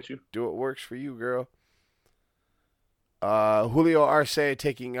 I get you. Do what works for you, girl. Julio Arce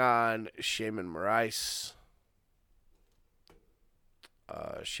taking on Shaman Moraes.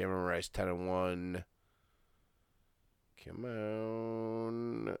 Shaman Moraes 10-1. Come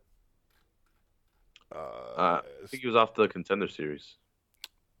on. I think he was off the Contender Series.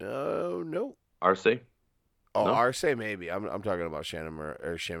 No. Arce? Oh, No? Arce maybe. I'm talking about Shaman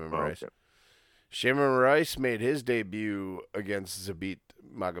Moraes. Okay. Shaman Moraes made his debut against Zabit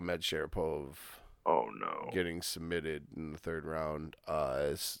Magomed Sharipov. Oh no! Getting submitted in the third round.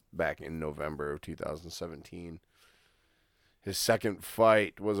 Back in November of 2017. His second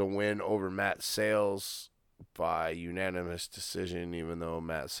fight was a win over Matt Sales by unanimous decision, even though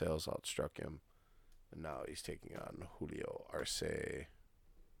Matt Sales outstruck him. And now he's taking on Julio Arce.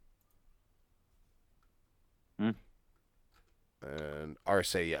 And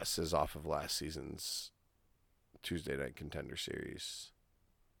Arce, yes, is off of last season's Tuesday Night Contender Series.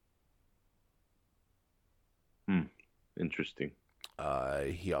 Interesting.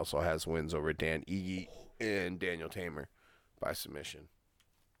 He also has wins over Dan Ige and Daniel Tamer by submission.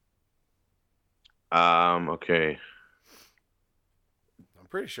 Okay. I'm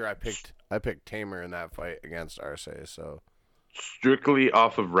pretty sure I picked Tamer in that fight against Arce, so Strictly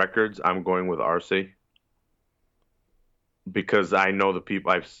off of records, I'm going with Arce. Because I know the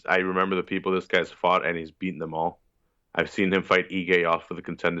people, I remember the people this guy's fought, and he's beaten them all. I've seen him fight Ige off of the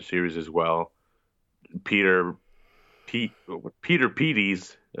Contender Series as well. Peter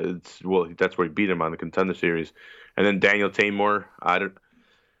Petey's, that's where he beat him on the Contender Series, and then Daniel Tamer.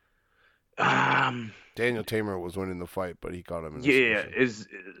 Daniel Tamer was winning the fight, but he caught him in the is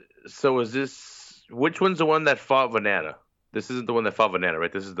this, which one's the one that fought Vanetta? This isn't the one that fought Vanetta,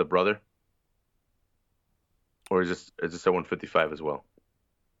 right? This is the brother, or is this at 155 as well?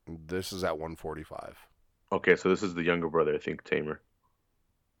 This is at 145. Okay, so this is the younger brother, I think,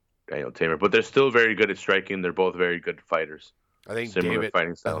 Daniel Tamer, but they're still very good at striking. They're both very good fighters. I think Similar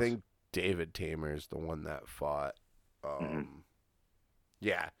fighting styles. I think David Tamer is the one that fought.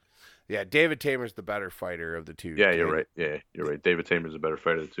 Yeah, David Tamer's the better fighter of the two. Yeah, you're right. Yeah, you're right. David Tamer's a better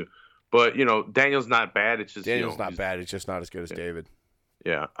fighter of the two. But Daniel's not bad. It's just Daniel's not bad. It's just not as good as David.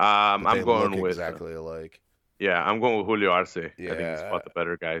 Yeah, I'm going with exactly alike. Yeah, I'm going with Julio Arce. Yeah, I think he's fought the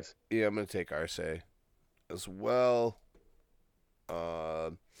better guys. Yeah, I'm gonna take Arce as well.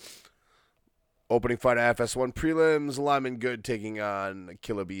 Opening fight at FS1 prelims, Lyman Good taking on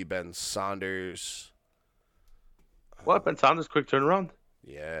Killer B Ben Saunders. What, Ben Saunders quick turnaround?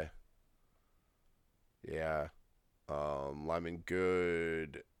 Yeah. Lyman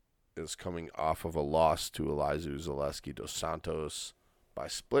Good is coming off of a loss to Elizeu Zaleski dos Santos by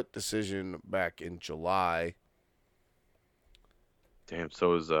split decision back in July. Damn,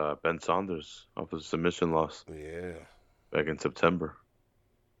 so is Ben Saunders off of a submission loss. Yeah. Back in September.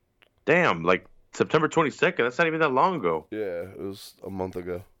 Damn, like September 22nd. That's not even that long ago. Yeah, it was a month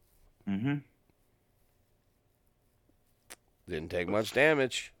ago. Mm-hmm. Didn't take much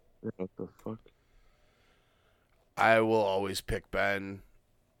damage. What the fuck? I will always pick Ben.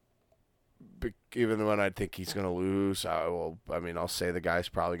 even when I think he's going to lose, I'll say the guy's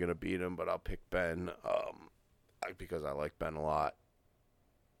probably going to beat him, but I'll pick Ben because I like Ben a lot.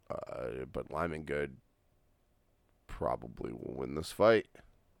 But Lyman Good probably will win this fight.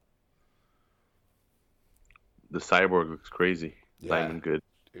 The Cyborg looks crazy. Yeah, Lyman Good.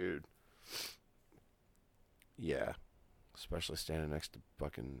 Dude. Yeah. Especially standing next to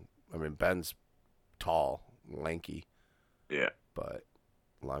Ben's tall, lanky. Yeah. But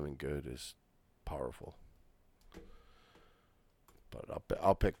Lyman Good is powerful. But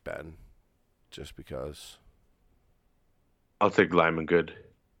I'll pick Ben just because. I'll take Lyman Good.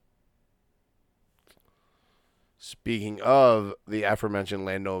 Speaking of the aforementioned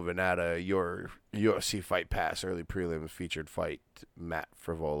Lando Venata, your UFC Fight Pass early prelim featured fight, Matt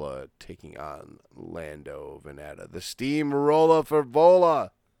Frivola taking on Lando Venata. The Steamroller Frivola.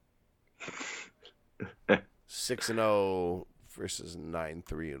 6-0 versus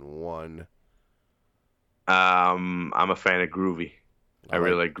 9-3-1. I'm a fan of Groovy. I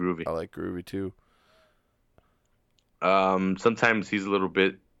really like Groovy. I like Groovy too. Sometimes he's a little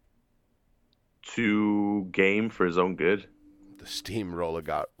bit too game for his own good. The Steamroller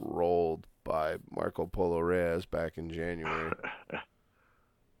got rolled by Marco Polo Reyes back in January.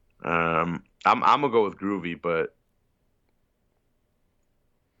 I'm gonna go with Groovy, but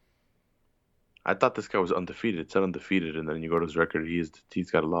I thought this guy was undefeated. It said undefeated, and then you go to his record, he's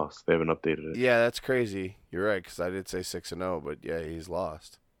got a loss. They haven't updated it. Yeah, that's crazy. You're right, because I did say 6-0, but yeah, he's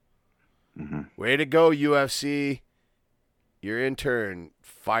lost. Mm-hmm. Way to go, UFC. Your intern,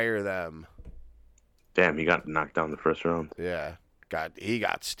 fire them. Damn, he got knocked down the first round. Yeah, he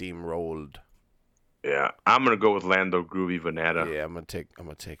got steamrolled. Yeah, I'm gonna go with Lando Groovy Venata. Yeah, I'm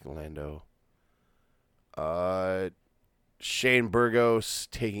gonna take Lando. Shane Burgos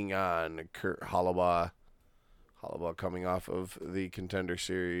taking on Kurt Holobaugh. Holobaugh coming off of the Contender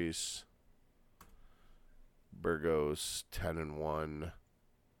Series. Burgos 10-1.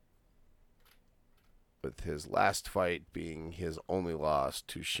 With his last fight being his only loss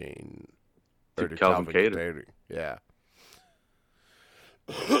to Shane. To Calvin Kattar. Yeah.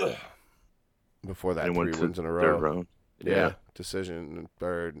 Before that, 3 wins in a row. Third round. Yeah. Decision,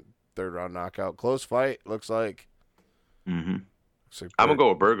 third round knockout. Close fight, looks like. Mm-hmm. I'm going to go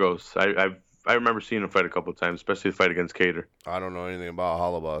with Burgos. I remember seeing him fight a couple of times, especially the fight against Kattar. I don't know anything about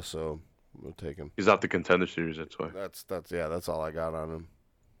Holobaugh, so we'll take him. He's off the Contender Series, that's why. That's all I got on him.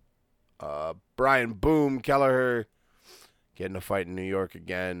 Brian Boom Kelleher getting a fight in New York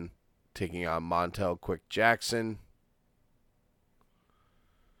again, taking on Montel Quick Jackson.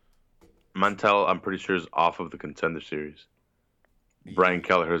 Montel, I'm pretty sure, is off of the Contender Series. Brian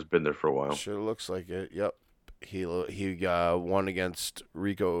Kelleher has been there for a while. Sure looks like it. Yep. He won against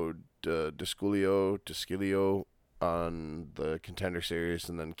Rico Descilio on the Contender Series,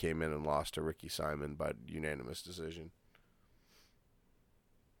 and then came in and lost to Ricky Simon by unanimous decision.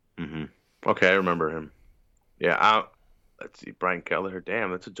 Mm-hmm. Okay, I remember him. Yeah, let's see, Brian Kelleher. Damn,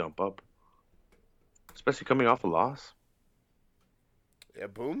 that's a jump up. Especially coming off a loss. Yeah,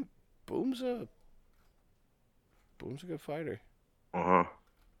 Boom's a good fighter. Uh-huh.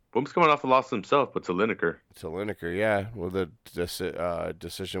 Boom's coming off a loss himself, but to Lineker. To Lineker, yeah. With a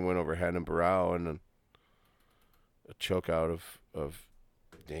decision win over Renan Barão and a choke out of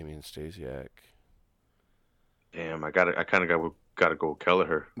Damian Stasiak. Damn, I kind of gotta go with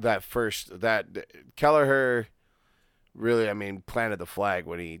Kelleher. That Kelleher really, planted the flag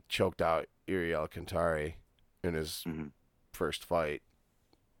when he choked out Uriel Alcantara in his first fight.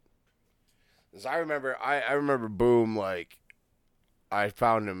 As I remember Boom, like, I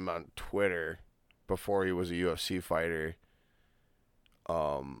found him on Twitter before he was a UFC fighter.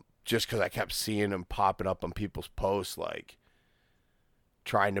 Just because I kept seeing him popping up on people's posts, like,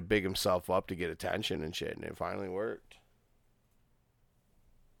 trying to big himself up to get attention and shit, and it finally worked.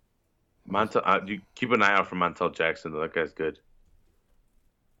 Montel, you keep an eye out for Montel Jackson, though. That guy's good.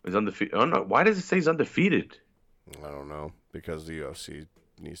 He's undefeated. Oh, no. Why does it say he's undefeated? I don't know. Because the UFC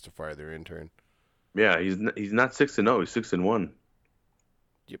needs to fire their intern. Yeah, he's not 6-0. He's 6-1.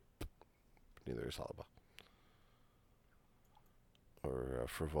 Yep. Neither is Holobaugh. Or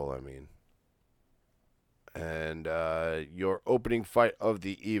Frivola, And your opening fight of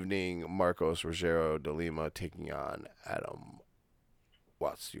the evening, Marcos Rogério de Lima taking on Adam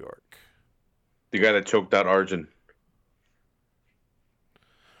Watts York. The guy that choked out Arjun.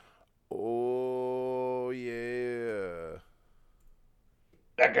 Oh, yeah.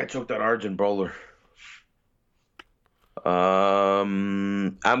 That guy choked out Arjun Bowler.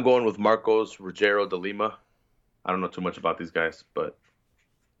 I'm going with Marcos Rogério de Lima. I don't know too much about these guys, but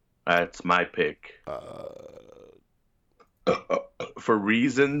that's my pick. for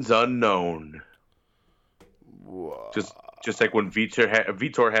reasons unknown. Whoa. Just like when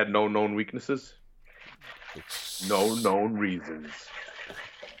Vitor had no known weaknesses. No known reasons.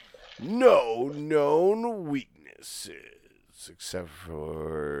 No known weaknesses, except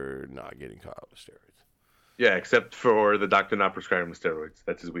for not getting caught up with steroids. Yeah, except for the doctor not prescribing steroids.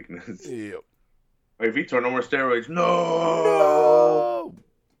 That's his weakness. Yep. Hey, Vitor, no more steroids. No.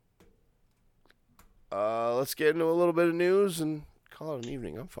 Let's get into a little bit of news and call it an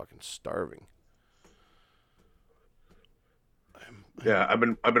evening. I'm fucking starving. Yeah, I've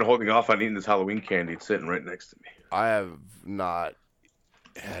been holding off on eating this Halloween candy. It's sitting right next to me. I have not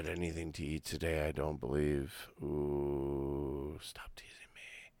had anything to eat today, I don't believe. Ooh, stop teasing me.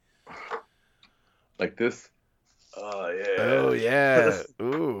 Like this? Oh, yeah. Oh, yeah.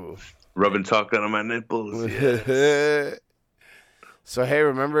 Ooh. Rubbing chocolate on my nipples. Yes. So, hey,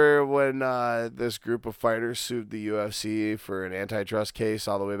 remember when this group of fighters sued the UFC for an antitrust case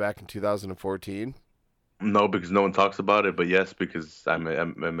all the way back in 2014? No, because no one talks about it, but yes, because I'm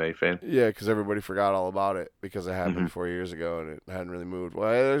an MMA fan. Yeah, because everybody forgot all about it because it happened 4 years ago and it hadn't really moved. Well,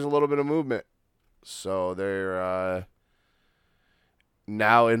 there's a little bit of movement. So they're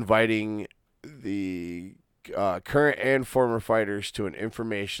now inviting the current and former fighters to an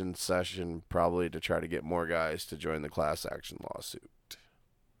information session, probably to try to get more guys to join the class action lawsuit.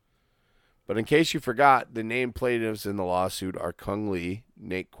 But in case you forgot, the named plaintiffs in the lawsuit are Kung Lee,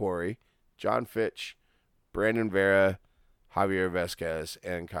 Nate Quarry, John Fitch, Brandon Vera, Javier Vazquez,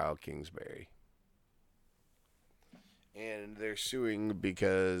 and Kyle Kingsbury. And they're suing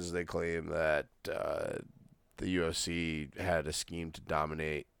because they claim that the UFC had a scheme to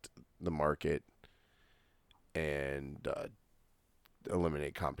dominate the market and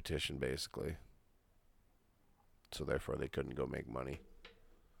eliminate competition, basically. So therefore, they couldn't go make money.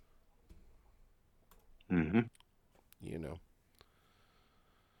 Mm-hmm. You know.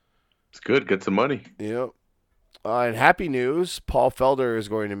 It's good. Get some money. Yep. In happy news, Paul Felder is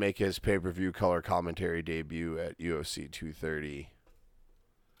going to make his pay-per-view color commentary debut at UFC 230.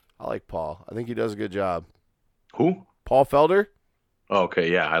 I like Paul. I think he does a good job. Who? Paul Felder. Oh,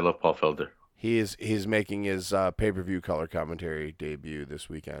 okay, yeah, I love Paul Felder. He's making his pay-per-view color commentary debut this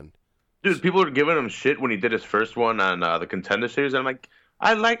weekend. Dude, people are giving him shit when he did his first one on the Contender Series, and I'm like,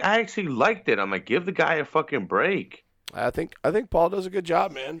 I actually liked it. I'm like, give the guy a fucking break. I think Paul does a good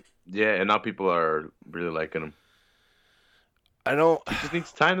job, man. Yeah, and now people are really liking him. I don't. He just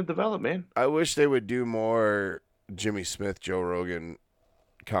needs time to develop, man. I wish they would do more Jimmy Smith, Joe Rogan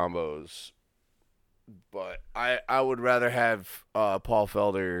combos, but I would rather have Paul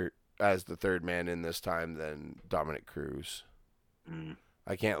Felder as the third man in this time than Dominic Cruz. Mm.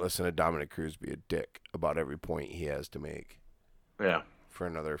 I can't listen to Dominic Cruz be a dick about every point he has to make. Yeah. For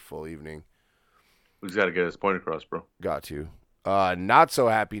another full evening. He's got to get his point across, bro. Got to. Not so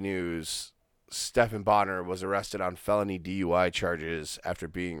happy news. Stephan Bonner was arrested on felony DUI charges after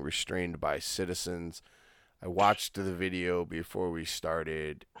being restrained by citizens. I watched the video before we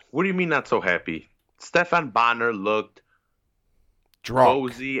started. What do you mean not so happy? Stephan Bonner looked drunk.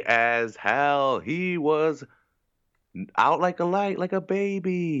 Cozy as hell. He was out like a light, like a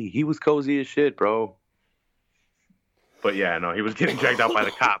baby. He was cozy as shit, bro. But yeah, no, he was getting dragged out by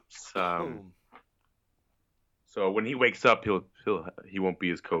the cops. So when he wakes up, he won't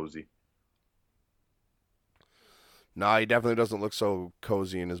be as cozy. Nah, he definitely doesn't look so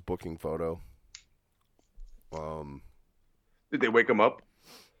cozy in his booking photo. Did they wake him up?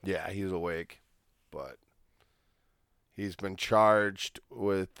 Yeah, he's awake, but he's been charged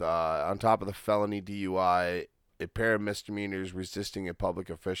with, on top of the felony DUI, a pair of misdemeanors, resisting a public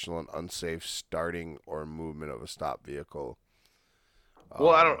official, and unsafe starting or movement of a stopped vehicle.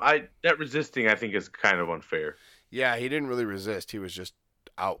 Well, that resisting, I think, is kind of unfair. Yeah, he didn't really resist. He was just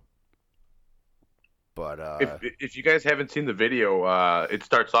out. But if you guys haven't seen the video, it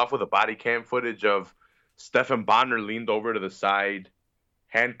starts off with a body cam footage of Stephan Bonner leaned over to the side,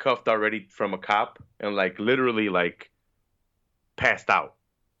 handcuffed already from a cop, and literally passed out.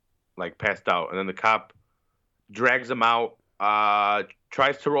 And then the cop drags him out,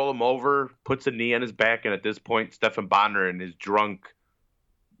 tries to roll him over, puts a knee on his back, and at this point, Stephan Bonner in his drunk,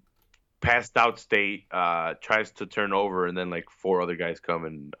 passed out state tries to turn over, and then 4 other guys come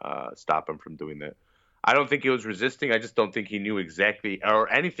and stop him from doing that. I don't think he was resisting. I just don't think he knew exactly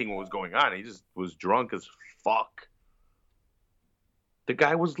or anything what was going on. He just was drunk as fuck. The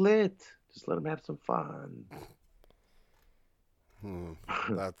guy was lit. Just let him have some fun.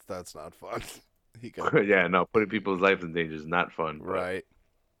 That's not fun. Yeah, no, putting people's life in danger is not fun. Right.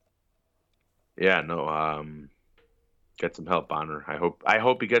 Yeah, no. Get some help, Bonner. I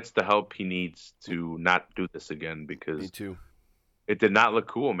hope he gets the help he needs to not do this again, because Me too. it did not look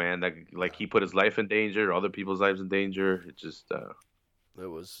cool, man. Like he put his life in danger, other people's lives in danger. It just it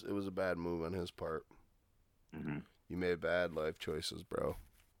was a bad move on his part. Mm-hmm. You made bad life choices, bro.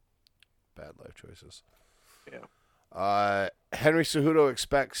 Bad life choices. Yeah. Henry Cejudo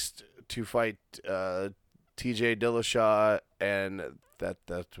expects to fight TJ Dillashaw, and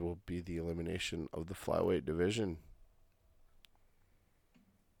that will be the elimination of the flyweight division.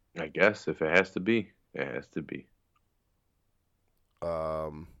 I guess if it has to be, it has to be.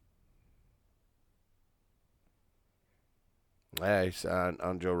 On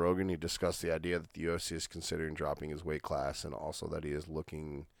Joe Rogan, he discussed the idea that the UFC is considering dropping his weight class, and also that he is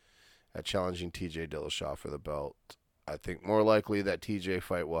looking at challenging TJ Dillashaw for the belt. I think more likely that TJ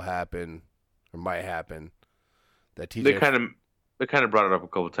fight will happen, or might happen. That TJ they kind of brought it up a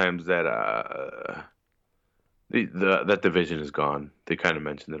couple of times that that division is gone. They kind of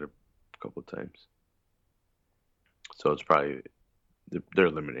mentioned it a couple of times, so it's probably they're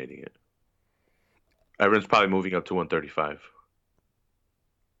eliminating it. Everyone's probably moving up to 135.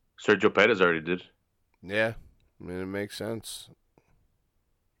 Sergio Pettis already did. Yeah, I mean, it makes sense.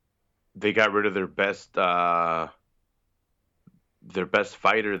 They got rid of their best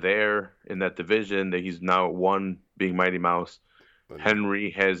fighter there in that division. That he's now at one, being Mighty Mouse.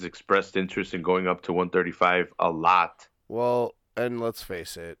 Henry has expressed interest in going up to 135 a lot. Well, and let's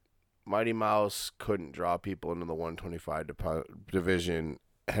face it, Mighty Mouse couldn't draw people into the 125 division.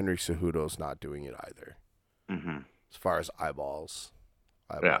 Henry Cejudo's not doing it either. Mm-hmm. As far as eyeballs.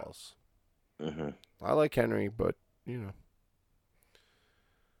 Yeah. Mm-hmm. I like Henry, but,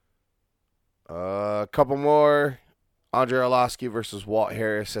 a couple more. Andre Arlovski versus Walt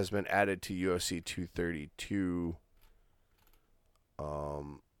Harris has been added to UFC 232.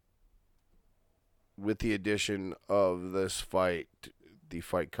 With the addition of this fight, the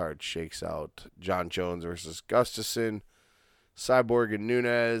fight card shakes out John Jones versus Gustafsson, Cyborg and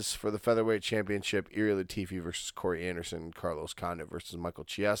Nunes for the featherweight championship, Iri Latifi versus Corey Anderson, Carlos Condit versus Michael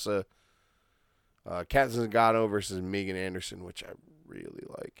Chiesa, Kat Zingano versus Megan Anderson, which I really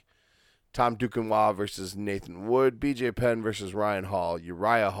like, Tom Duquesnoy versus Nathan Wood, BJ Penn versus Ryan Hall,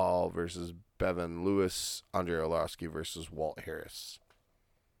 Uriah Hall versus Bevan Lewis, Andre Arlovski versus Walt Harris.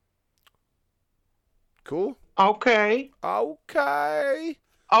 Cool? Okay, Joe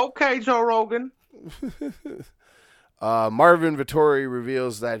Rogan. Marvin Vettori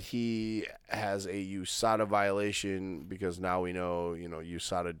reveals that he has a USADA violation because now we know,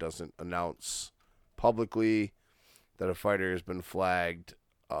 USADA doesn't announce publicly that a fighter has been flagged.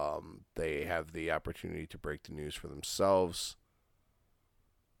 They have the opportunity to break the news for themselves.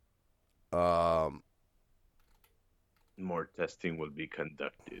 More testing will be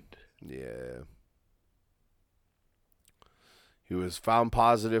conducted. Yeah. He was found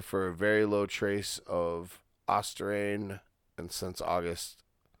positive for a very low trace of Ostarine, and since August,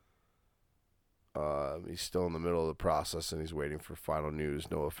 he's still in the middle of the process, and he's waiting for final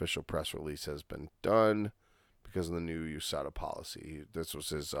news. No official press release has been done because of the new USADA policy. This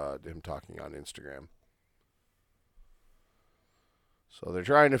was him talking on Instagram. So they're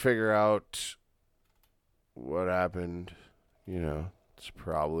trying to figure out what happened. It's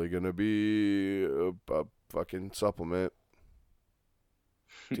probably going to be a fucking supplement.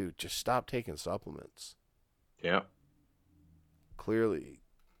 Dude, just stop taking supplements. Yeah. Clearly,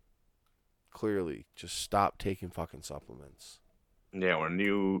 just stop taking fucking supplements. Yeah, when a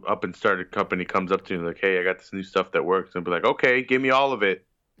new up and started company comes up to you like, hey, I got this new stuff that works, and be like, okay, give me all of it.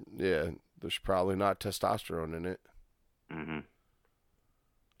 Yeah, there's probably not testosterone in it. Mm-hmm.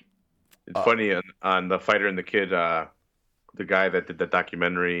 It's funny on The Fighter and the Kid, the guy that did the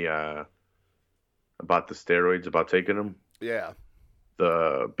documentary about the steroids, about taking them. Yeah.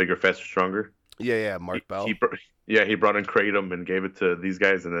 The Bigger, Faster, Stronger. Yeah, Mark Bell. He brought in Kratom and gave it to these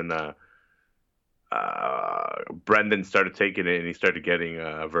guys, and then Brendan started taking it, and he started getting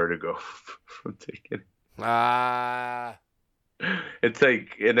vertigo from taking it. It's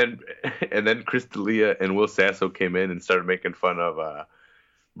like, and then Chris D'Elia and Will Sasso came in and started making fun of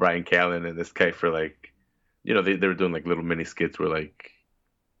Brian Callen and this guy for they were doing like little mini skits where like,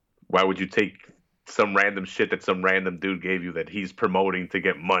 why would you take some random shit that some random dude gave you that he's promoting to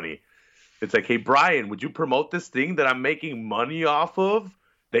get money? It's like, hey, Brian, would you promote this thing that I'm making money off of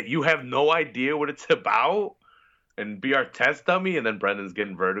that you have no idea what it's about and be our test dummy? And then Brendan's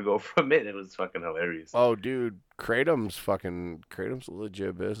getting vertigo from it. It was fucking hilarious. Oh, dude, Kratom's a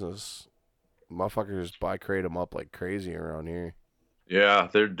legit business. Motherfuckers buy Kratom up like crazy around here. Yeah,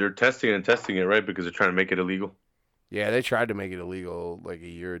 they're testing it, right? Because they're trying to make it illegal. Yeah, they tried to make it illegal like a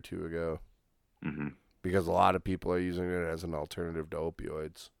year or two ago. Mm-hmm. Because a lot of people are using it as an alternative to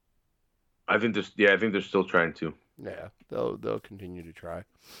opioids. I think they're still trying to. Yeah, they'll continue to try.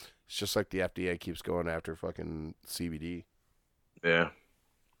 It's just like the FDA keeps going after fucking CBD. Yeah.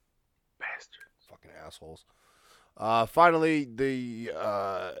 Bastard. Fucking assholes. Finally, the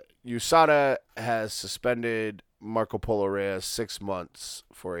USADA has suspended Marco Polo Reyes 6 months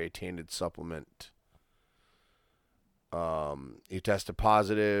for a tainted supplement. He tested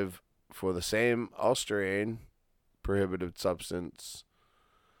positive for the same Australian prohibited substance.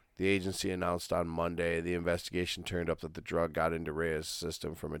 The agency announced on Monday the investigation turned up that the drug got into Reyes'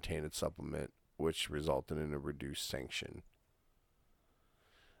 system from a tainted supplement, which resulted in a reduced sanction.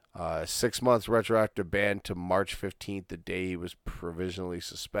 6 months retroactive ban to March 15th, the day he was provisionally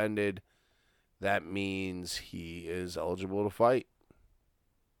suspended. That means he is eligible to fight.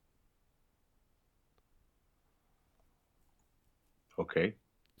 Okay.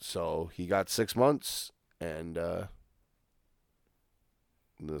 So he got 6 months, and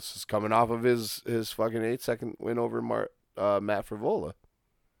this is coming off of his fucking 8-second win over Matt Frivola.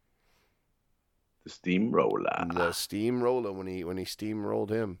 The steamroller. The steamroller when he steamrolled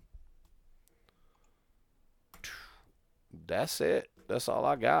him. That's it. That's all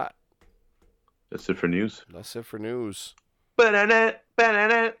I got. That's it for news. That's it for news. Ba-da-da,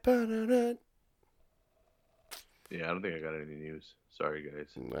 ba-da-da. Yeah, I don't think I got any news. Sorry, guys.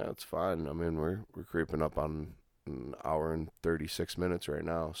 That's fine. I mean, we're creeping up on an hour and 36 minutes right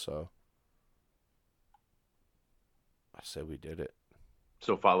now, so I said we did it.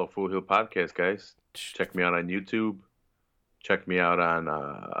 So follow Full Heel Podcast, guys. Check me out on YouTube. Check me out on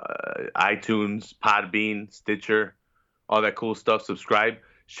iTunes, Podbean, Stitcher, all that cool stuff. Subscribe.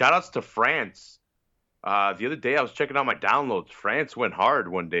 Shout outs to France. The other day I was checking out my downloads. France went hard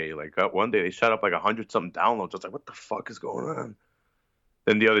one day. Like one day they shot up like 100-something downloads. I was like, what the fuck is going on?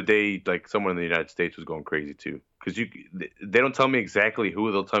 Then the other day, like someone in the United States was going crazy too. Because they don't tell me exactly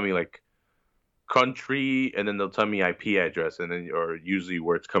who. They'll tell me like country, and then they'll tell me IP address, and then or usually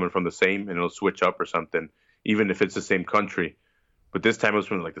where it's coming from the same, and it'll switch up or something, even if it's the same country. But this time it was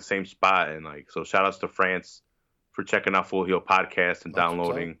from like the same spot, and like so. Shout outs to France for checking out Full Heel Podcast and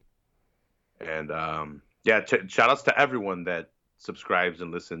downloading. And shout outs to everyone that subscribes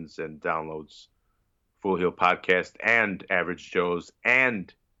and listens and downloads Full Heel Podcast and Average Joe's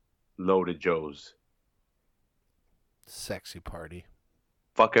and Loaded Joe's. Sexy party.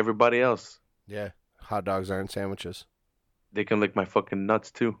 Fuck everybody else. Yeah. Hot dogs aren't sandwiches. They can lick my fucking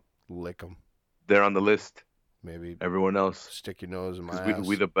nuts too. Lick them. They're on the list. Maybe everyone else. Stick your nose in my ass.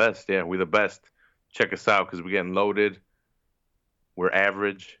 We the best. Yeah, we the best. Check us out because we're getting loaded. We're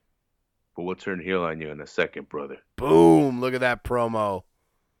average. But we'll turn heel on you in a second, brother. Boom. Look at that promo.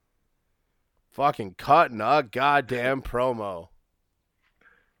 Fucking cutting a goddamn promo.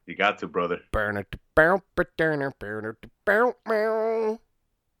 You got to, brother.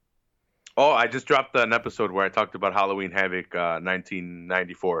 Oh, I just dropped an episode where I talked about Halloween Havoc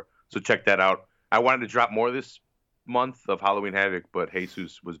 1994. So check that out. I wanted to drop more this month of Halloween Havoc, but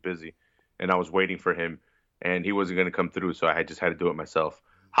Jesus was busy. And I was waiting for him. And he wasn't going to come through, so I just had to do it myself.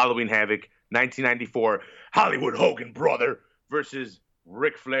 Halloween Havoc, 1994, Hollywood Hogan brother versus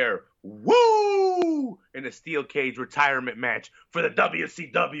Ric Flair. Woo! In a steel cage retirement match for the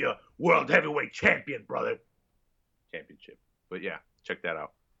WCW World Heavyweight Champion, brother. Championship. But yeah, check that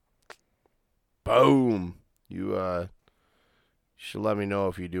out. Boom. You should let me know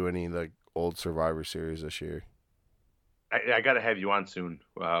if you do any of the old Survivor Series this year. I got to have you on soon.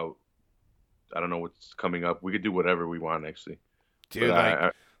 I don't know what's coming up. We could do whatever we want, actually. Dude,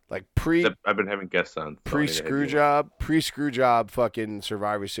 I've been having guests on pre-screw job fucking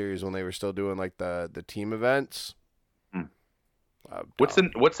Survivor Series when they were still doing like the team events. What's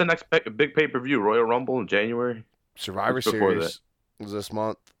the next big pay-per-view? Royal Rumble in January? Survivor Series is this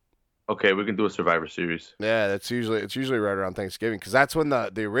month. Okay, we can do a Survivor Series. Yeah, it's usually right around Thanksgiving because that's when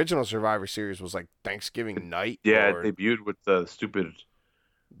the original Survivor Series was like Thanksgiving night. Yeah, it debuted with the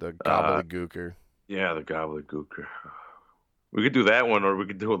gobbledygooker. Yeah, the gobbledygooker. We could do that one, or we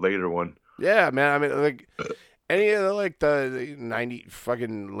could do a later one. Yeah, man. I mean, like any of the 90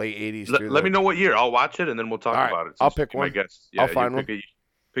 fucking late 80s. Let me know what year. I'll watch it, and then we'll talk about it. I'll pick one. My guess. Yeah, I'll find one.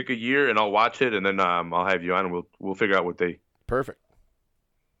 Pick a year, and I'll watch it, and then I'll have you on, and we'll figure out what day. Perfect.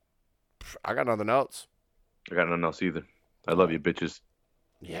 I got nothing else. I got nothing else either. I love you, bitches.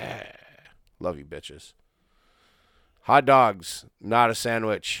 Yeah. Love you, bitches. Hot dogs, not a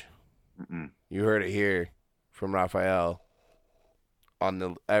sandwich. Mm-mm. You heard it here from Raphael on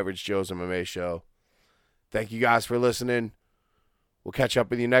the Average Joe's MMA show. Thank you guys for listening. We'll catch up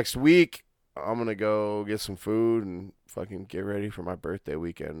with you next week. I'm going to go get some food and fucking get ready for my birthday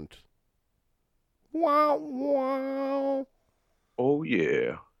weekend. Wow, wow. Oh,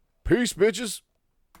 yeah. Peace, bitches.